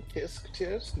 Ooh, tisk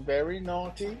tisk, very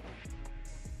naughty.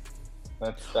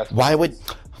 That's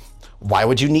why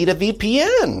would you need a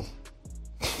VPN?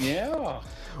 Yeah.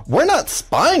 We're not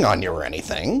spying on you or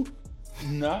anything.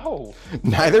 No.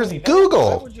 Neither's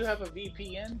Google. Why would you have a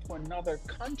VPN to another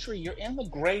country? You're in the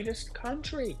greatest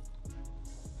country.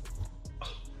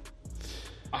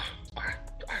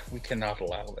 We cannot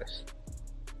allow this.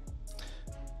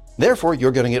 Therefore,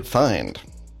 you're going to get fined,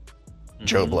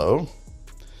 Joe Blow.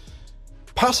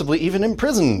 Possibly even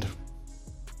imprisoned.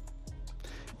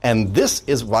 And this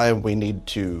is why we need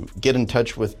to get in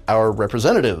touch with our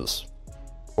representatives,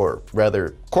 or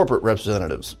rather, corporate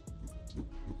representatives.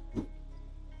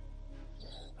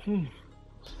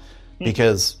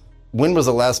 Because when was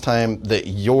the last time that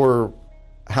your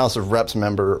House of Reps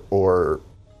member or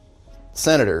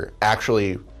senator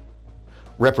actually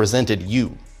represented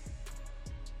you?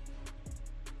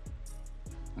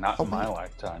 Not in my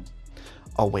lifetime.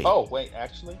 Oh, wait.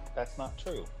 Actually, that's not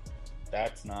true.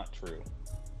 That's not true.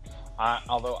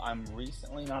 Although I'm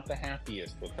recently not the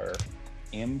happiest with her,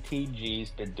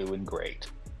 MTG's been doing great.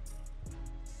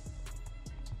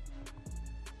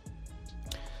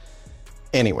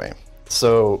 Anyway,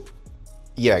 so,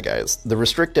 yeah, guys, the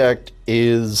Restrict Act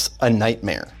is a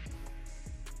nightmare.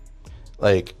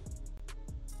 Like,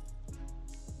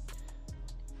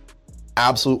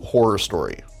 absolute horror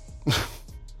story.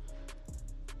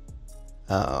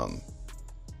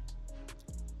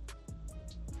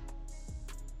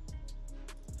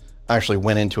 I actually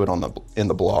went into it in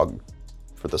the blog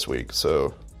for this week,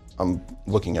 so I'm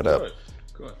looking it up.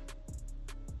 Good.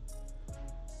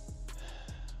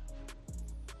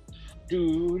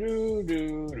 Do do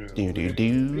do do do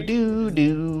do do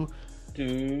do.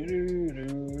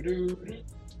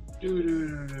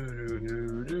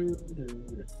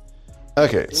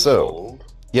 Okay, so,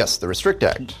 yes, the Restrict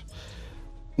Act.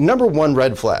 Number one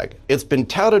red flag. It's been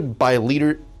touted by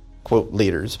leaders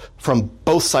from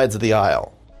both sides of the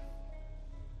aisle.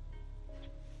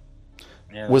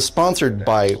 Yeah, was sponsored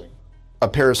by a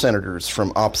pair of senators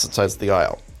from opposite sides of the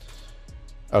aisle.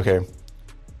 Okay.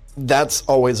 That's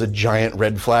always a giant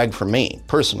red flag for me,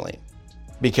 personally.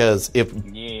 Because if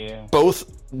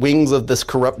both wings of this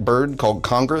corrupt bird called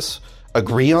Congress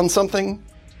agree on something,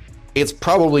 it's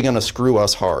probably going to screw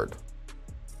us hard.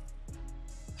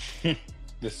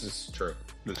 This is true.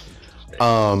 This is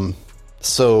interesting.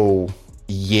 So,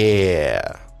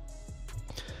 yeah.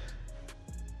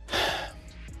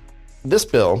 This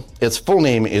bill, its full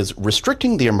name is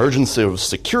Restricting the Emergence of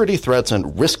Security Threats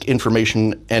and Risk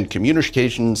Information and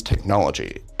Communications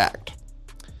Technology Act.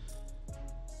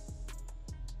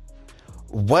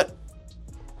 What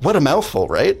a mouthful,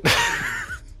 right?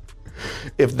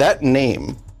 If that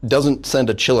name doesn't send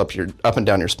a chill up and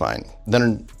down your spine,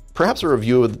 then perhaps a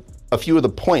review of a few of the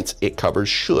points it covers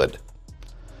should.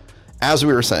 As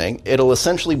we were saying, it'll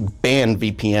essentially ban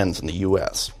VPNs in the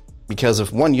US. Because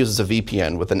if one uses a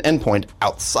VPN with an endpoint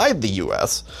outside the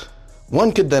US,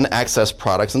 one could then access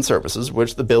products and services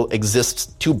which the bill exists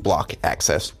to block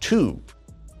access to,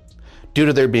 due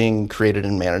to their being created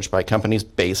and managed by companies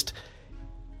based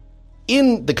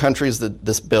in the countries that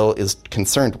this bill is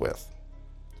concerned with.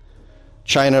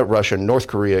 China, Russia, North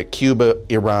Korea, Cuba,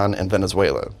 Iran, and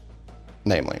Venezuela,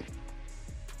 namely.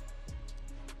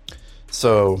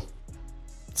 So,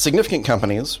 significant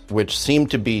companies which seem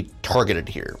to be targeted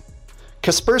here.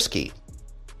 Kaspersky.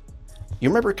 You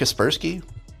remember Kaspersky?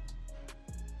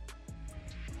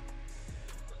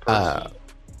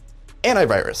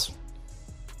 Antivirus.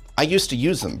 I used to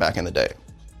use them back in the day.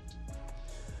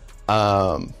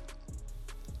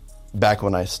 Back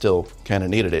when I still kind of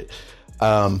needed it.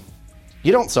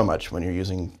 You don't so much when you're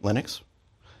using Linux.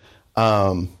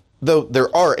 Though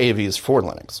there are AVs for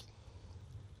Linux.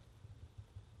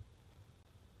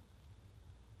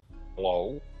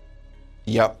 Hello?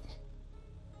 Yep.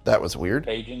 That was weird.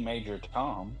 Paging Major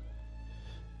Tom.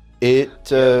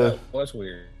 That was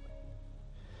weird.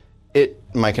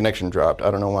 My connection dropped. I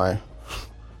don't know why.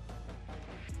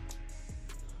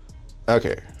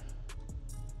 Okay.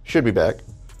 Should be back.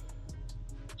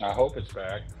 I hope it's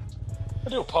back. I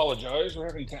do apologize. We're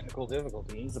having technical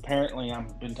difficulties. Apparently,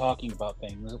 I've been talking about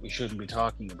things that we shouldn't be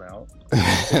talking about.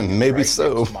 Maybe right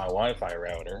so. Next to my Wi-Fi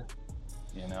router.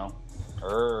 You know?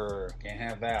 Can't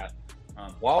have that.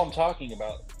 While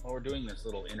we're doing this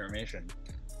little intermission,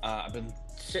 I've been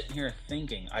sitting here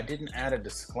thinking, I didn't add a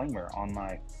disclaimer on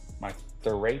my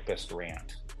therapist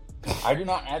rant. I do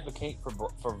not advocate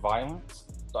for violence,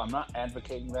 so I'm not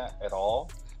advocating that at all.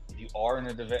 If you are in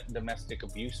a domestic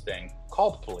abuse thing,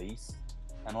 call the police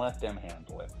and let them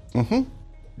handle it. Mm-hmm.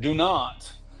 Do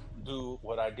not do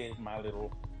what I did in my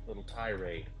little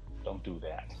tirade. Don't do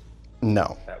that.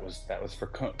 No. That was for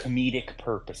comedic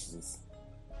purposes.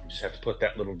 I just have to put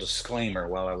that little disclaimer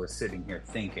while I was sitting here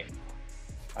thinking.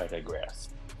 I digress.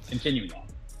 Continuing on.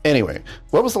 Anyway,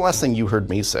 what was the last thing you heard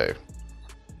me say?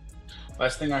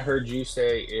 Last thing I heard you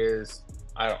say is,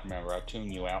 I don't remember. I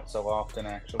tune you out so often,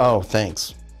 actually. Oh,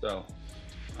 thanks. So,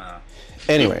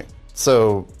 anyway,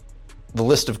 so the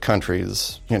list of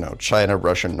countries, China,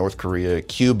 Russia, North Korea,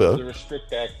 Cuba. The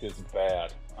Restrict Act is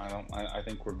bad. I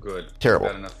think we're good. Terrible.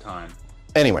 We've got enough time.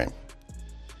 Anyway.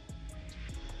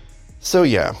 So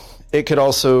yeah, it could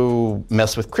also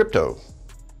mess with crypto.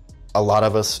 A lot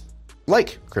of us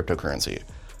like cryptocurrency.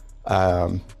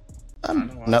 I'm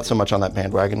not so much on that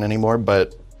bandwagon anymore,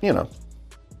 but, Oh,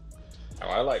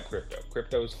 I like crypto.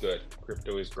 Crypto's good.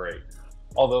 Crypto is great.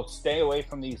 Although, stay away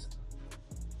from these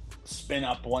spin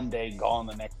up one day, gone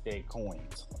the next day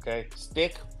coins, okay?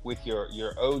 Stick with your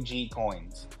OG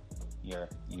coins. Your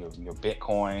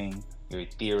Bitcoin, your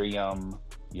Ethereum,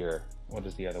 what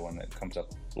is the other one that comes up?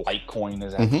 Litecoin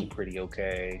is actually pretty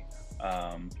okay.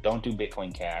 Don't do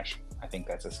Bitcoin Cash. I think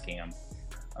that's a scam.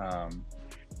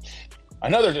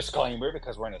 Another disclaimer,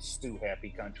 because we're in a stew-happy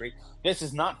country, this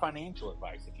is not financial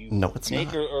advice. If you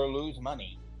make or lose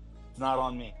money, it's not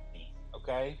on me,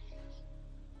 okay?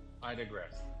 I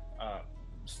digress.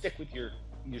 Stick with your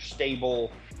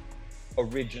stable,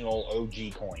 original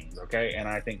OG coins, okay? And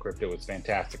I think crypto is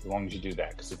fantastic as long as you do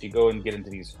that. Because if you go and get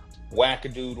into these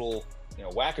wackadoodle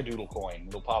coin,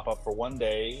 it'll pop up for one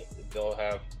day. They'll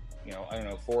have,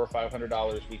 $400 or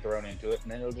 $500 be thrown into it,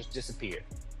 and then it'll just disappear.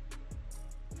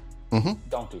 Mm-hmm.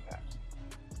 Don't do that.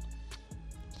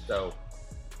 So,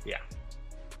 yeah.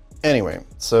 Anyway,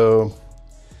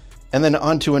 and then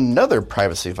on to another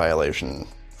privacy violation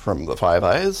from the Five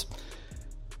Eyes.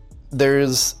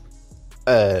 There's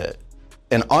an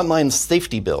online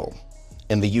safety bill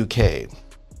in the UK.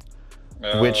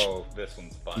 Oh, this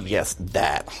one's funny. Yes,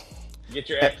 that. Get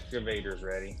your excavators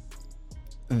ready.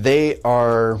 They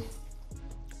are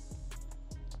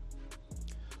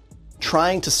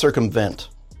trying to circumvent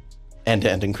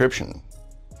end-to-end encryption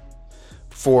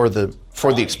for the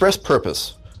express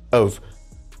purpose of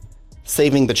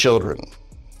saving the children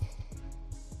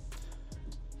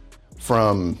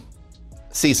from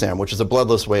CSAM, which is a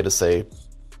bloodless way to say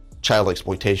child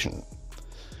exploitation.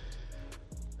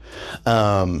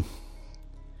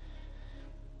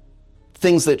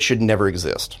 Things that should never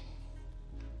exist.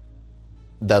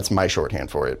 That's my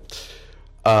shorthand for it.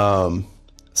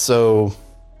 So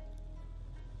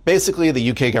basically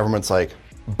the UK government's like,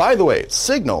 by the way,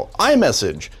 Signal,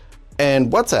 iMessage,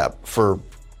 and WhatsApp, for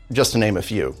just to name a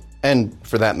few. And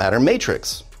for that matter,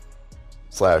 Matrix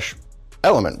 /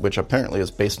 Element, which apparently is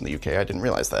based in the UK. I didn't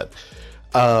realize that.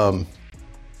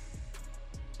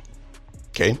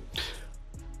 Okay.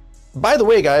 By the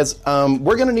way, guys,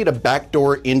 we're going to need a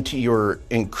backdoor into your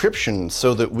encryption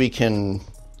so that we can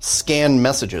scan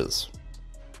messages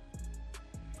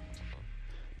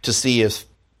to see if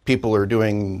people are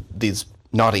doing these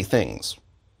naughty things.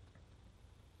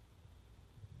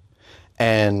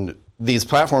 And these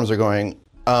platforms are going,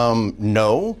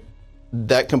 no,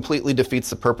 that completely defeats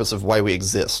the purpose of why we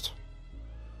exist.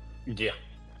 Yeah.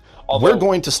 we're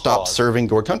going to stop serving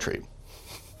your country.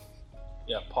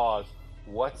 Yeah, pause.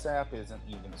 WhatsApp isn't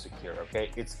even secure,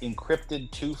 okay? It's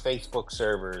encrypted to Facebook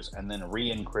servers and then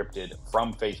re-encrypted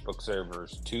from Facebook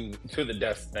servers to the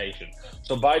destination.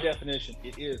 So by definition,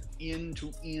 it is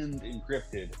end-to-end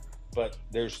encrypted, but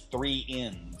there's 3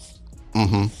 ends.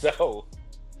 Mm-hmm. So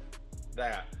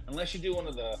that, unless you do one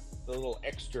of the little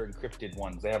extra encrypted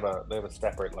ones, they have a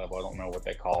separate level. I don't know what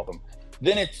they call them.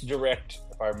 Then it's direct,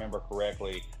 if I remember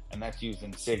correctly, and that's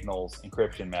using Signal's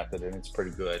encryption method, and it's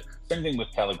pretty good. Same thing with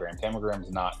Telegram.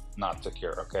 Telegram's not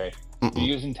secure, okay? If you're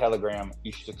using Telegram,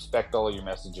 you should expect all of your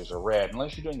messages are read,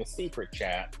 unless you're doing a secret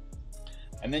chat,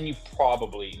 and then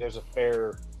there's a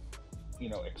fair,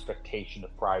 expectation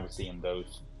of privacy in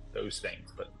those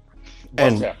things, but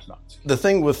WhatsApp's not secure. The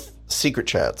thing with secret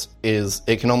chats is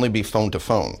it can only be phone to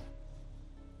phone.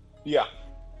 Yeah.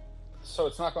 So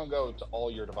it's not going to go to all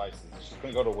your devices. It's just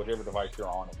going to go to whatever device you're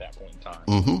on at that point in time.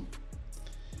 Mm-hmm.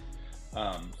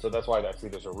 So that's why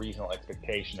there's a reasonable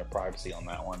expectation of privacy on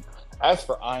that one. As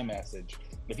for iMessage,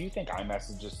 if you think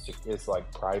iMessage is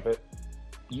like private,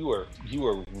 you are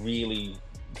really.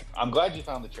 I'm glad you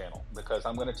found the channel, because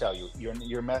I'm going to tell you,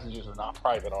 your messages are not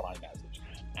private on iMessage.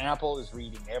 Apple is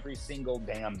reading every single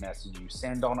damn message you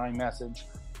send on iMessage,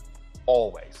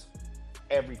 always,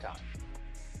 every time.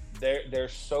 They're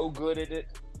so good at it.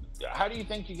 How do you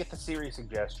think you get the Siri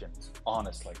suggestions?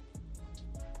 Honestly,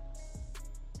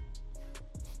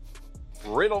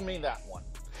 riddle me that one.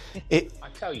 I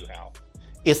tell you how.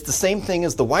 It's the same thing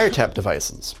as the wiretap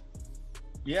devices.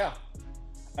 Yeah,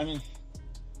 I mean,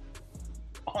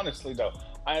 honestly though,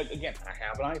 I have an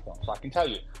iPhone, so I can tell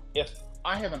you, if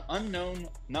I have an unknown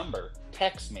number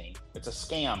text me, it's a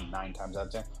scam 9 times out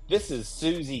of 10. This is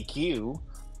Susie Q.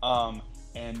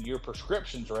 And your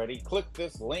prescription's ready. Click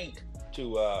this link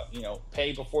to,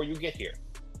 pay before you get here.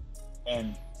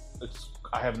 And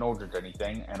I haven't ordered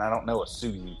anything, and I don't know a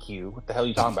Suzy Q. What the hell are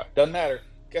you talking about? Doesn't matter.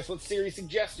 Guess what Siri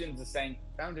Suggestions is saying?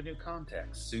 Found a new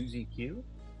contact. Suzy Q?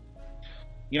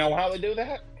 You know how they do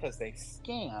that? Because they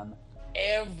scan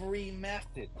every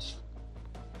message.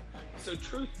 So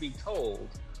truth be told,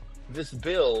 this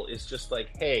bill is just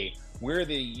like, hey, we're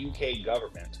the UK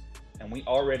government, and we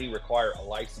already require a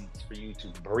license for you to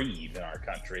breathe in our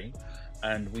country,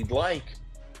 and we'd like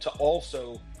to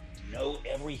also know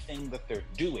everything that they're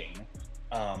doing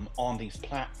on these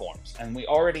platforms. And we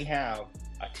already have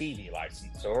a TV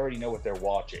license, so already know what they're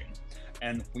watching.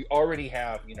 And we already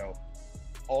have,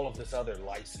 all of this other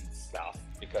license stuff,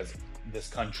 because this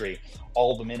country,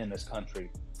 all the men in this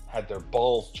country had their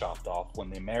balls chopped off when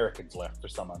the Americans left for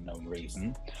some unknown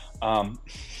reason.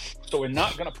 So we're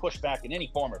not going to push back in any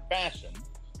form or fashion,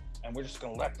 and we're just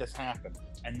going to let this happen.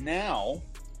 And now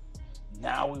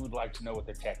we would like to know what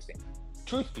they're texting.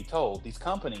 Truth be told, these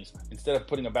companies, instead of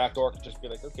putting a backdoor, could just be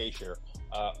like, okay, sure,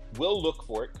 we'll look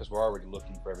for it because we're already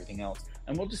looking for everything else,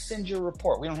 and we'll just send you a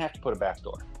report. We don't have to put a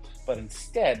backdoor. But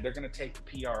instead, they're going to take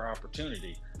the PR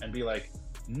opportunity and be like,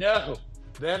 no,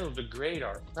 that'll degrade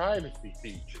our privacy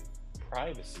features.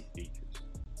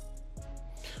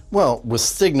 Well, with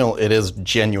Signal, it is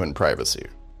genuine privacy.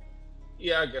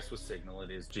 Yeah, I guess with Signal, it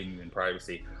is genuine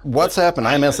privacy. WhatsApp and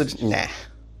iMessage, nah.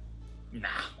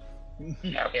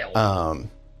 No hell.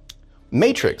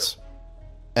 Matrix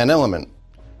and Element,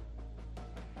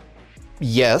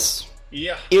 yes.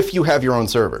 Yeah. If you have your own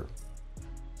server.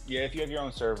 Yeah, if you have your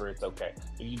own server, it's okay.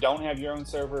 If you don't have your own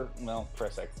server, well,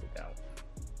 press exit out.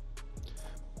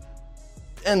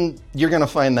 And you're going to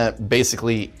find that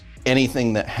basically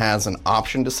anything that has an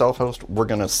option to self-host, we're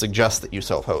going to suggest that you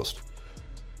self-host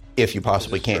if you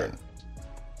possibly can. True.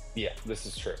 Yeah, this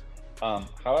is true.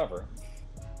 However,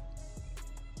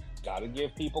 got to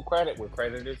give people credit where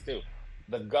credit is due.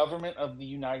 The government of the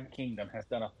United Kingdom has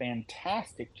done a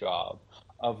fantastic job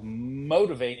of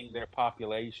motivating their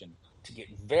population to get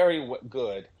very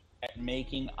good at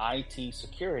making IT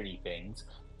security things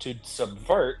to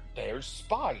subvert their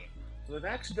spying. So they've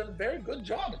actually done a very good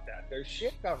job at that. Their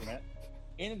shit government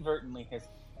inadvertently has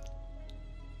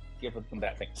given them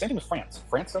that thing. Same thing with France.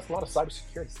 France does a lot of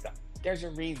cybersecurity stuff. There's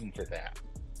a reason for that.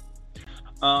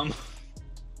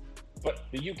 But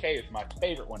the UK is my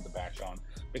favorite one to bash on,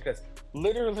 because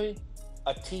literally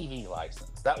a TV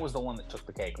license. That was the one that took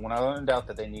the cake. When I learned out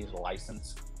that they needed a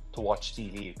license to watch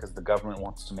TV because the government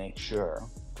wants to make sure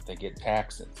that they get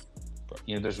taxes.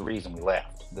 There's a reason we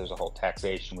left. There's a whole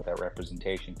taxation with that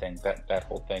representation thing, that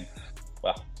whole thing.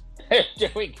 Well, do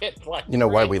we get like... You know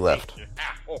why we left.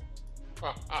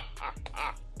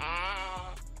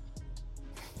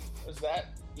 Was that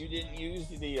you didn't use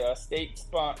the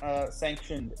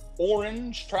state-sanctioned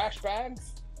orange trash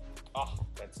bags? Oh,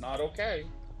 that's not okay.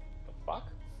 The fuck?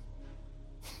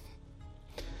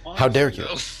 How dare you?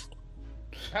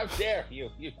 How dare you?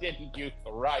 You didn't use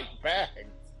the right bags.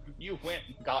 You went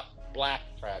and got black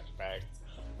trash bags.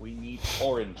 We need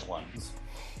orange ones.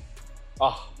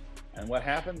 And what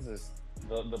happens is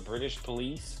the British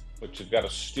police, which have got a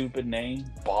stupid name,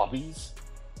 Bobbies.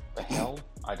 The hell?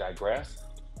 I digress.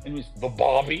 Anyways, the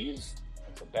Bobbies,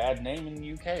 that's a bad name in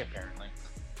the UK apparently,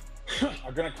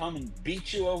 are going to come and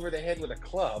beat you over the head with a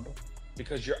club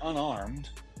because you're unarmed.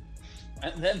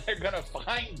 And then they're going to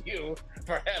fine you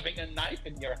for having a knife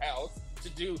in your house to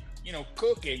do,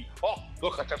 cooking. Oh,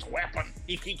 look at this weapon.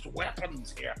 He keeps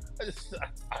weapons here.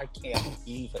 I can't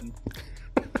even.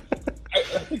 I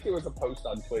think there was a post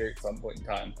on Twitter at some point in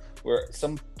time where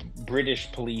some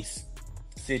British police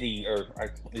city,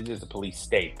 it is a police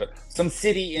state, but some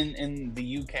city in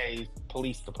the UK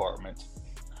police department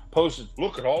posted,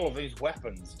 look at all of these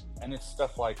weapons. And it's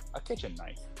stuff like a kitchen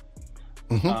knife.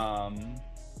 Mm-hmm.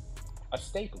 A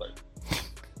stapler,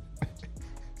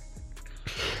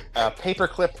 a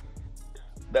paperclip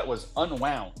that was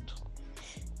unwound,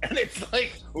 and it's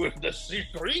like, the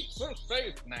streets are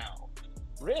safe now.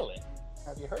 Really?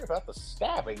 Have you heard about the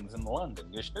stabbings in London?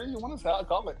 You sure you want to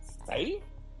call it safe?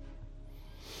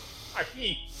 I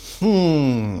can't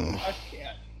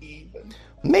even.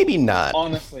 Maybe not.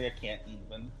 Honestly, I can't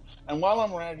even. And while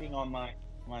I'm ragging on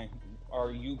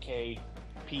our UK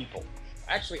people.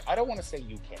 Actually, I don't want to say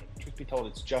UK. Truth be told,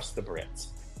 it's just the Brits.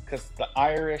 Because the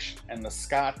Irish and the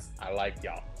Scots, I like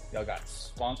y'all. Y'all got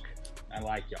spunk, I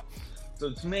like y'all. So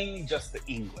it's mainly just the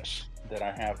English that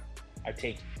I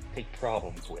take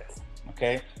problems with.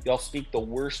 Okay? Y'all speak the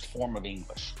worst form of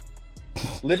English.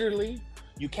 Literally,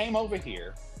 you came over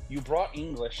here, you brought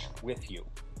English with you.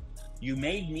 You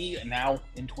made me now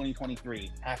in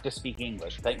 2023 have to speak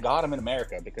English. Thank God I'm in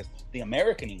America, because the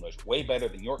American English, way better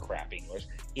than your crap English.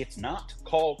 It's not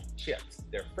called chips.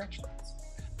 They're French fries.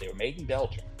 They were made in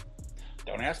Belgium.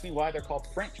 Don't ask me why they're called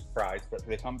French fries, but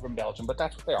they come from Belgium, but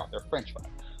that's what they are. They're French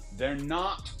fries. They're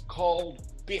not called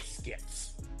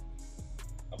biscuits.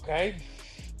 Okay?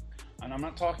 And I'm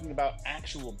not talking about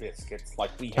actual biscuits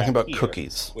like we have talking about here,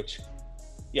 cookies.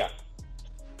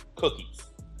 Cookies.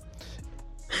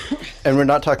 And we're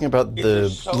not talking about the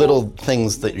little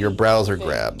things that your browser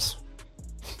grabs.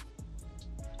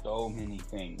 So many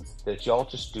things that y'all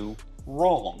just do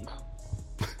wrong.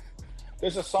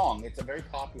 There's a song. It's a very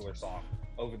popular song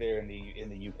over there in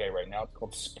the UK right now. It's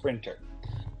called Sprinter.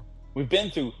 We've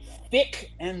been through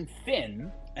thick and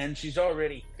thin, and she's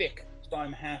already thick, so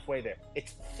I'm halfway there.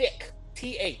 It's thick.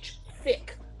 TH.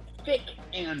 Thick. Thick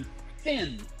and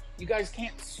thin. You guys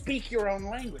can't speak your own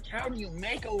language. How do you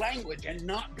make a language and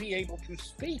not be able to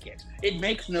speak it? It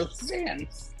makes no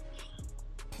sense.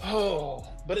 Oh,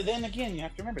 but then again, you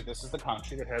have to remember, this is the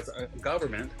country that has a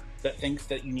government that thinks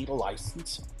that you need a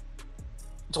license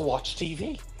to watch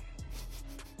TV.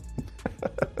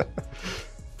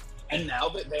 And now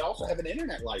that they also have an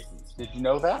internet license. Did you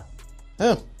know that?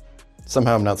 Yeah.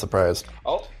 Somehow I'm not surprised.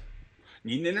 Oh,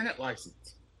 need an internet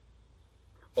license.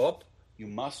 You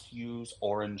must use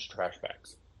orange trash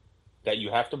bags that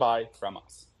you have to buy from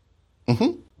us.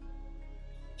 Mm-hmm.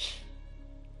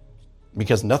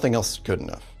 Because nothing else is good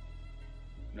enough.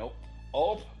 Nope.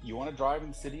 You want to drive in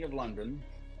the city of London?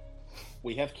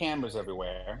 We have cameras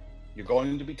everywhere. You're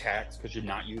going to be taxed because you're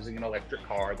not using an electric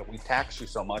car that we tax you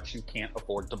so much you can't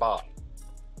afford to buy.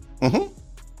 Mm-hmm.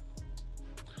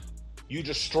 You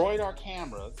destroyed our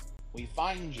cameras. We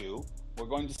find you. We're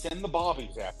going to send the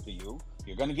bobbies after you.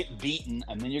 You're going to get beaten,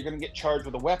 and then you're going to get charged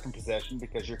with a weapon possession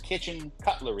because your kitchen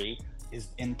cutlery is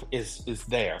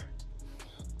there.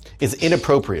 It's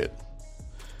inappropriate.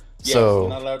 Yes, so you're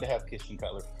not allowed to have kitchen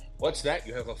cutlery. What's that?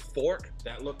 You have a fork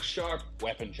that looks sharp.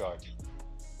 Weapon charge.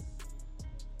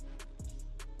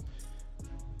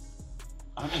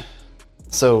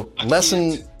 So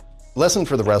lesson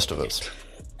for the rest of us.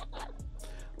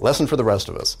 Lesson for the rest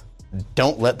of us.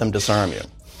 Don't let them disarm you.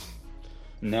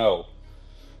 No.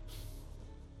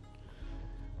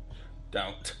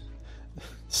 Don't.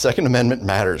 Second Amendment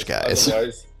matters, guys.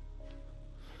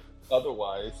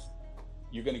 Otherwise,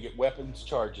 you're going to get weapons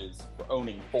charges for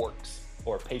owning forks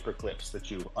or paper clips that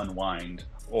you unwind,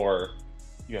 or,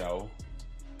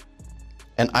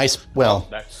 an ice.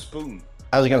 That spoon.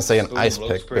 I was going to say an ice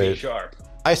pick, pretty but sharp.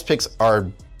 Ice picks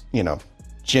are,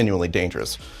 genuinely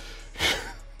dangerous.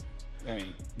 I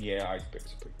mean, yeah, ice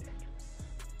picks are pretty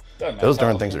dangerous. Those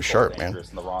darn things are sharp, man. Dangerous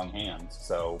in the wrong hands,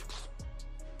 so.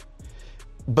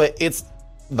 But it's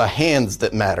the hands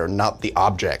that matter, not the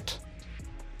object.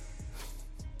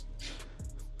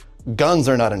 Guns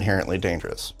are not inherently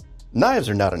dangerous. Knives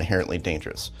are not inherently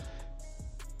dangerous.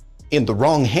 In the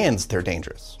wrong hands, they're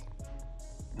dangerous.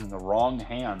 In the wrong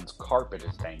hands, carpet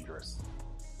is dangerous.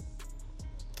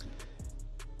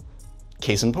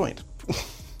 Case in point.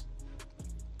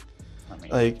 I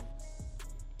mean, Like,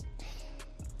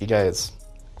 you guys,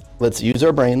 let's use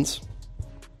our brains.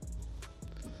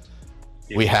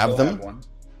 We have them. one.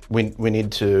 We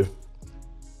need to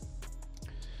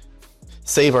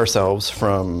save ourselves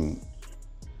from.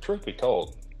 Truth be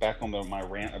told, back on my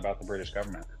rant about the British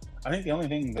government, I think the only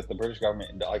thing that the British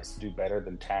government likes to do better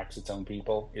than tax its own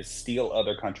people is steal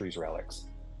other countries' relics.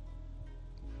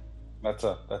 That's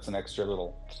an extra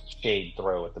little shade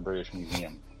throw at the British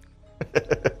Museum.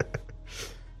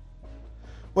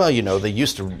 Well, they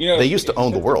used to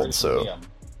own the world, so. Museum,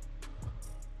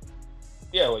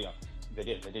 yeah, they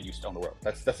did used to own the world.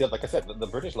 That's the, like I said, the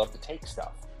British love to take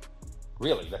stuff.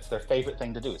 Really, that's their favorite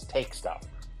thing to do is take stuff.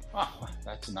 Oh,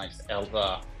 that's a nice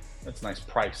that's a nice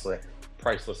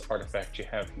priceless artifact you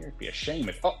have here. It'd be a shame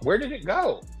if where did it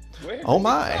go? Oh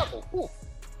my! Ooh,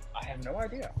 I have no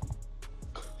idea.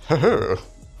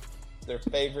 Their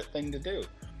favorite thing to do.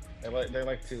 They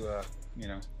like to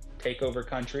take over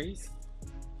countries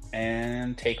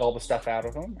and take all the stuff out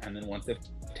of them, and then once they've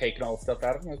taken all the stuff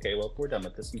out of them, okay, well, we're done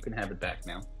with this. You can have it back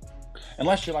now.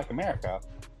 Unless you're like America,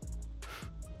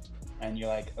 and you're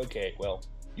like, okay, well,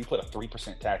 you put a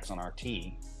 3% tax on our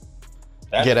tea.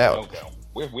 That's Get out. No-go.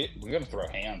 We're going to throw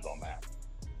hands on that.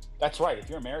 That's right. If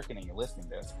you're American and you're listening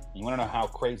to this, you want to know how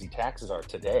crazy taxes are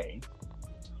today.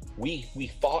 We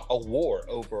fought a war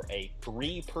over a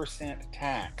 3%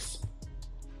 tax.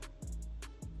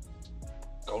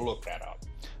 Go look that up.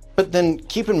 But then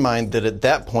keep in mind that at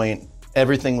that point,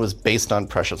 everything was based on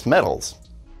precious metals.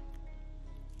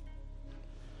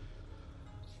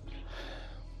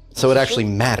 So it actually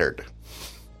mattered.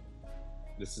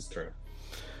 This is true.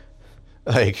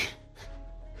 Like,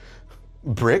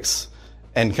 BRICS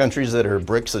and countries that are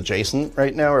BRICS adjacent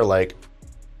right now are like,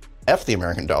 F the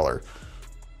American dollar.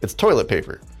 It's toilet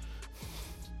paper.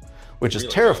 Which is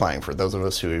terrifying for those of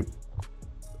us who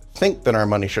think that our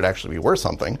money should actually be worth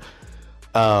something.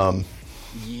 Yeah.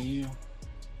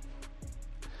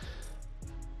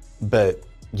 But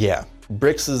yeah,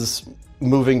 BRICS is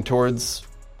moving towards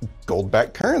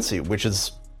gold-backed currency, which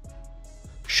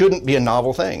shouldn't be a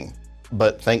novel thing.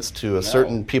 But thanks to a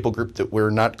certain people group that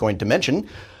we're not going to mention,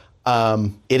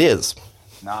 it is.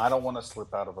 No, I don't want to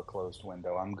slip out of a closed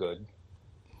window. I'm good.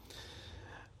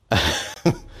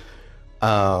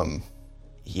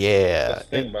 Yeah. That's the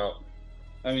thing about,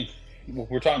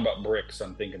 we're talking about BRICS.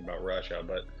 I'm thinking about Russia,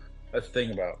 but that's the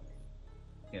thing about,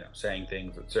 saying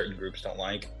things that certain groups don't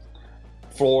like.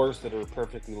 Floors that are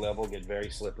perfectly level get very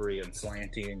slippery and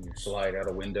slanty, and you slide out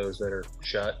of windows that are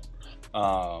shut.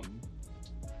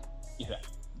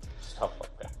 Stuff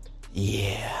like that.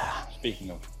 Yeah.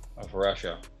 Speaking of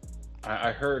Russia,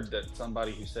 I heard that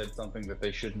somebody who said something that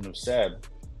they shouldn't have said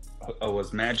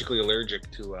was magically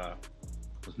allergic to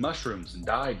mushrooms and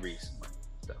died recently.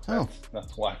 So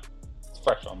that's why it's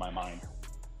fresh on my mind.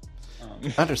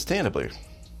 Understandably.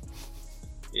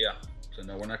 Yeah. So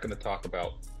no, we're not going to talk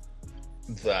about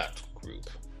that group.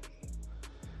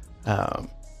 Not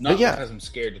because I'm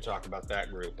scared to talk about that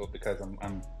group, but because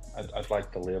I'd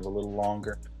like to live a little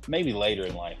longer. Maybe later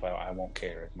in life I won't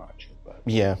care as much. But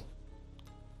Yeah.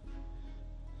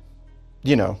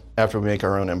 After we make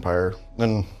our own empire,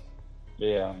 then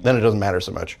it doesn't matter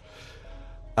so much.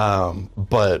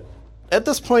 But at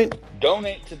this point,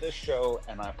 donate to this show,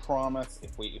 and I promise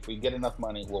if we get enough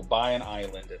money, we'll buy an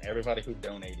island, and everybody who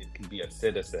donated can be a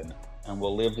citizen, and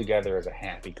we'll live together as a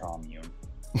happy commune.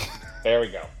 There we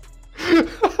go.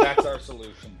 That's our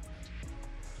solution.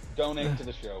 Donate to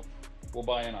the show. We'll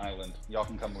buy an island. Y'all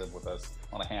can come live with us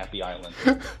on a happy island.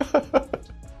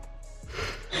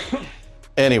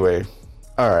 Anyway,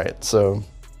 all right. So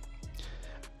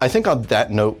I think on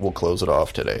that note, we'll close it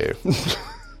off today.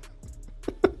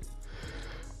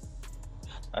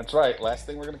 That's right. Last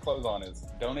thing we're going to close on is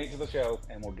donate to the show,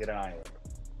 and we'll get an island.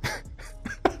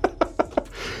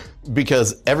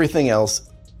 Because everything else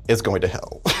is going to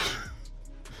hell.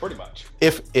 Pretty much.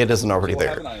 If it isn't already We'll there.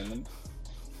 have an island.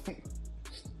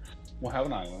 We'll have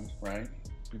an island, right?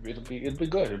 It'll be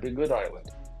good. It'll be a good island.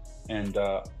 And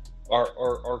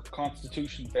our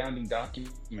Constitution founding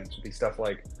documents will be stuff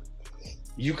like,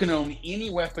 you can own any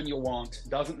weapon you want,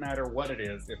 doesn't matter what it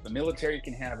is. If the military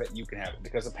can have it, you can have it.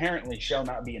 Because apparently shall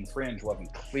not be infringed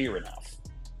wasn't clear enough.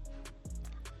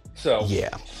 So Yeah.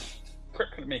 we're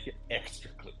going to make it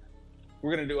extra clear.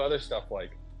 We're going to do other stuff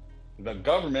like, the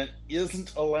government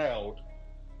isn't allowed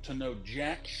to know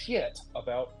jack shit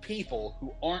about people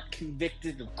who aren't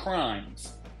convicted of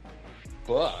crimes.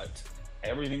 But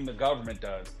everything the government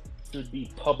does should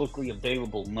be publicly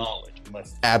available knowledge,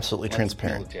 unless absolutely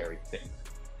transparent. Military things.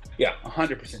 Yeah,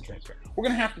 100% transparent. We're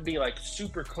gonna have to be like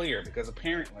super clear because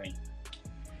apparently,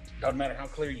 doesn't matter how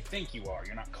clear you think you are,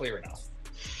 you're not clear enough.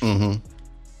 Mm-hmm.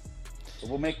 So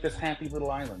we'll make this happy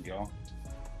little island, y'all.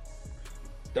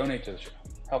 Donate to the show.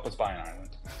 Help us buy an island.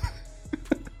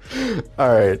 All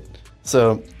right.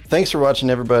 So thanks for watching,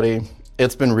 everybody.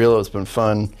 It's been real. It's been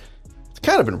fun. It's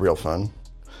kind of been real fun.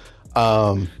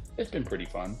 It's been pretty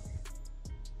fun.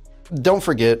 Don't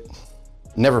forget,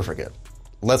 never forget,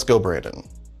 let's go Brandon.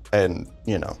 And,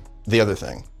 you know, the other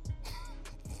thing.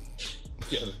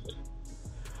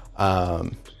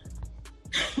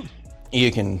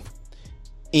 You can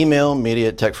email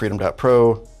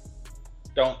media@techfreedom.pro.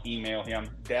 Don't email him.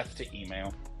 Death to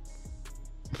email.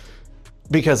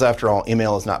 Because after all,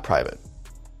 email is not private.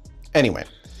 Anyway.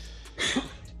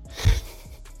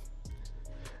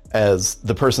 As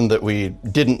the person that we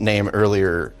didn't name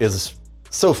earlier is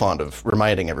so fond of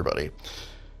reminding everybody.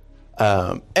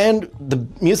 And the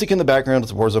music in the background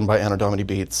is Warzone by Anno Domini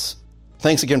Beats.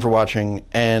 Thanks again for watching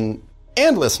and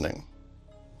listening.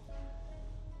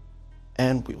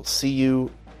 And we will see you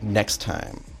next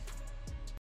time.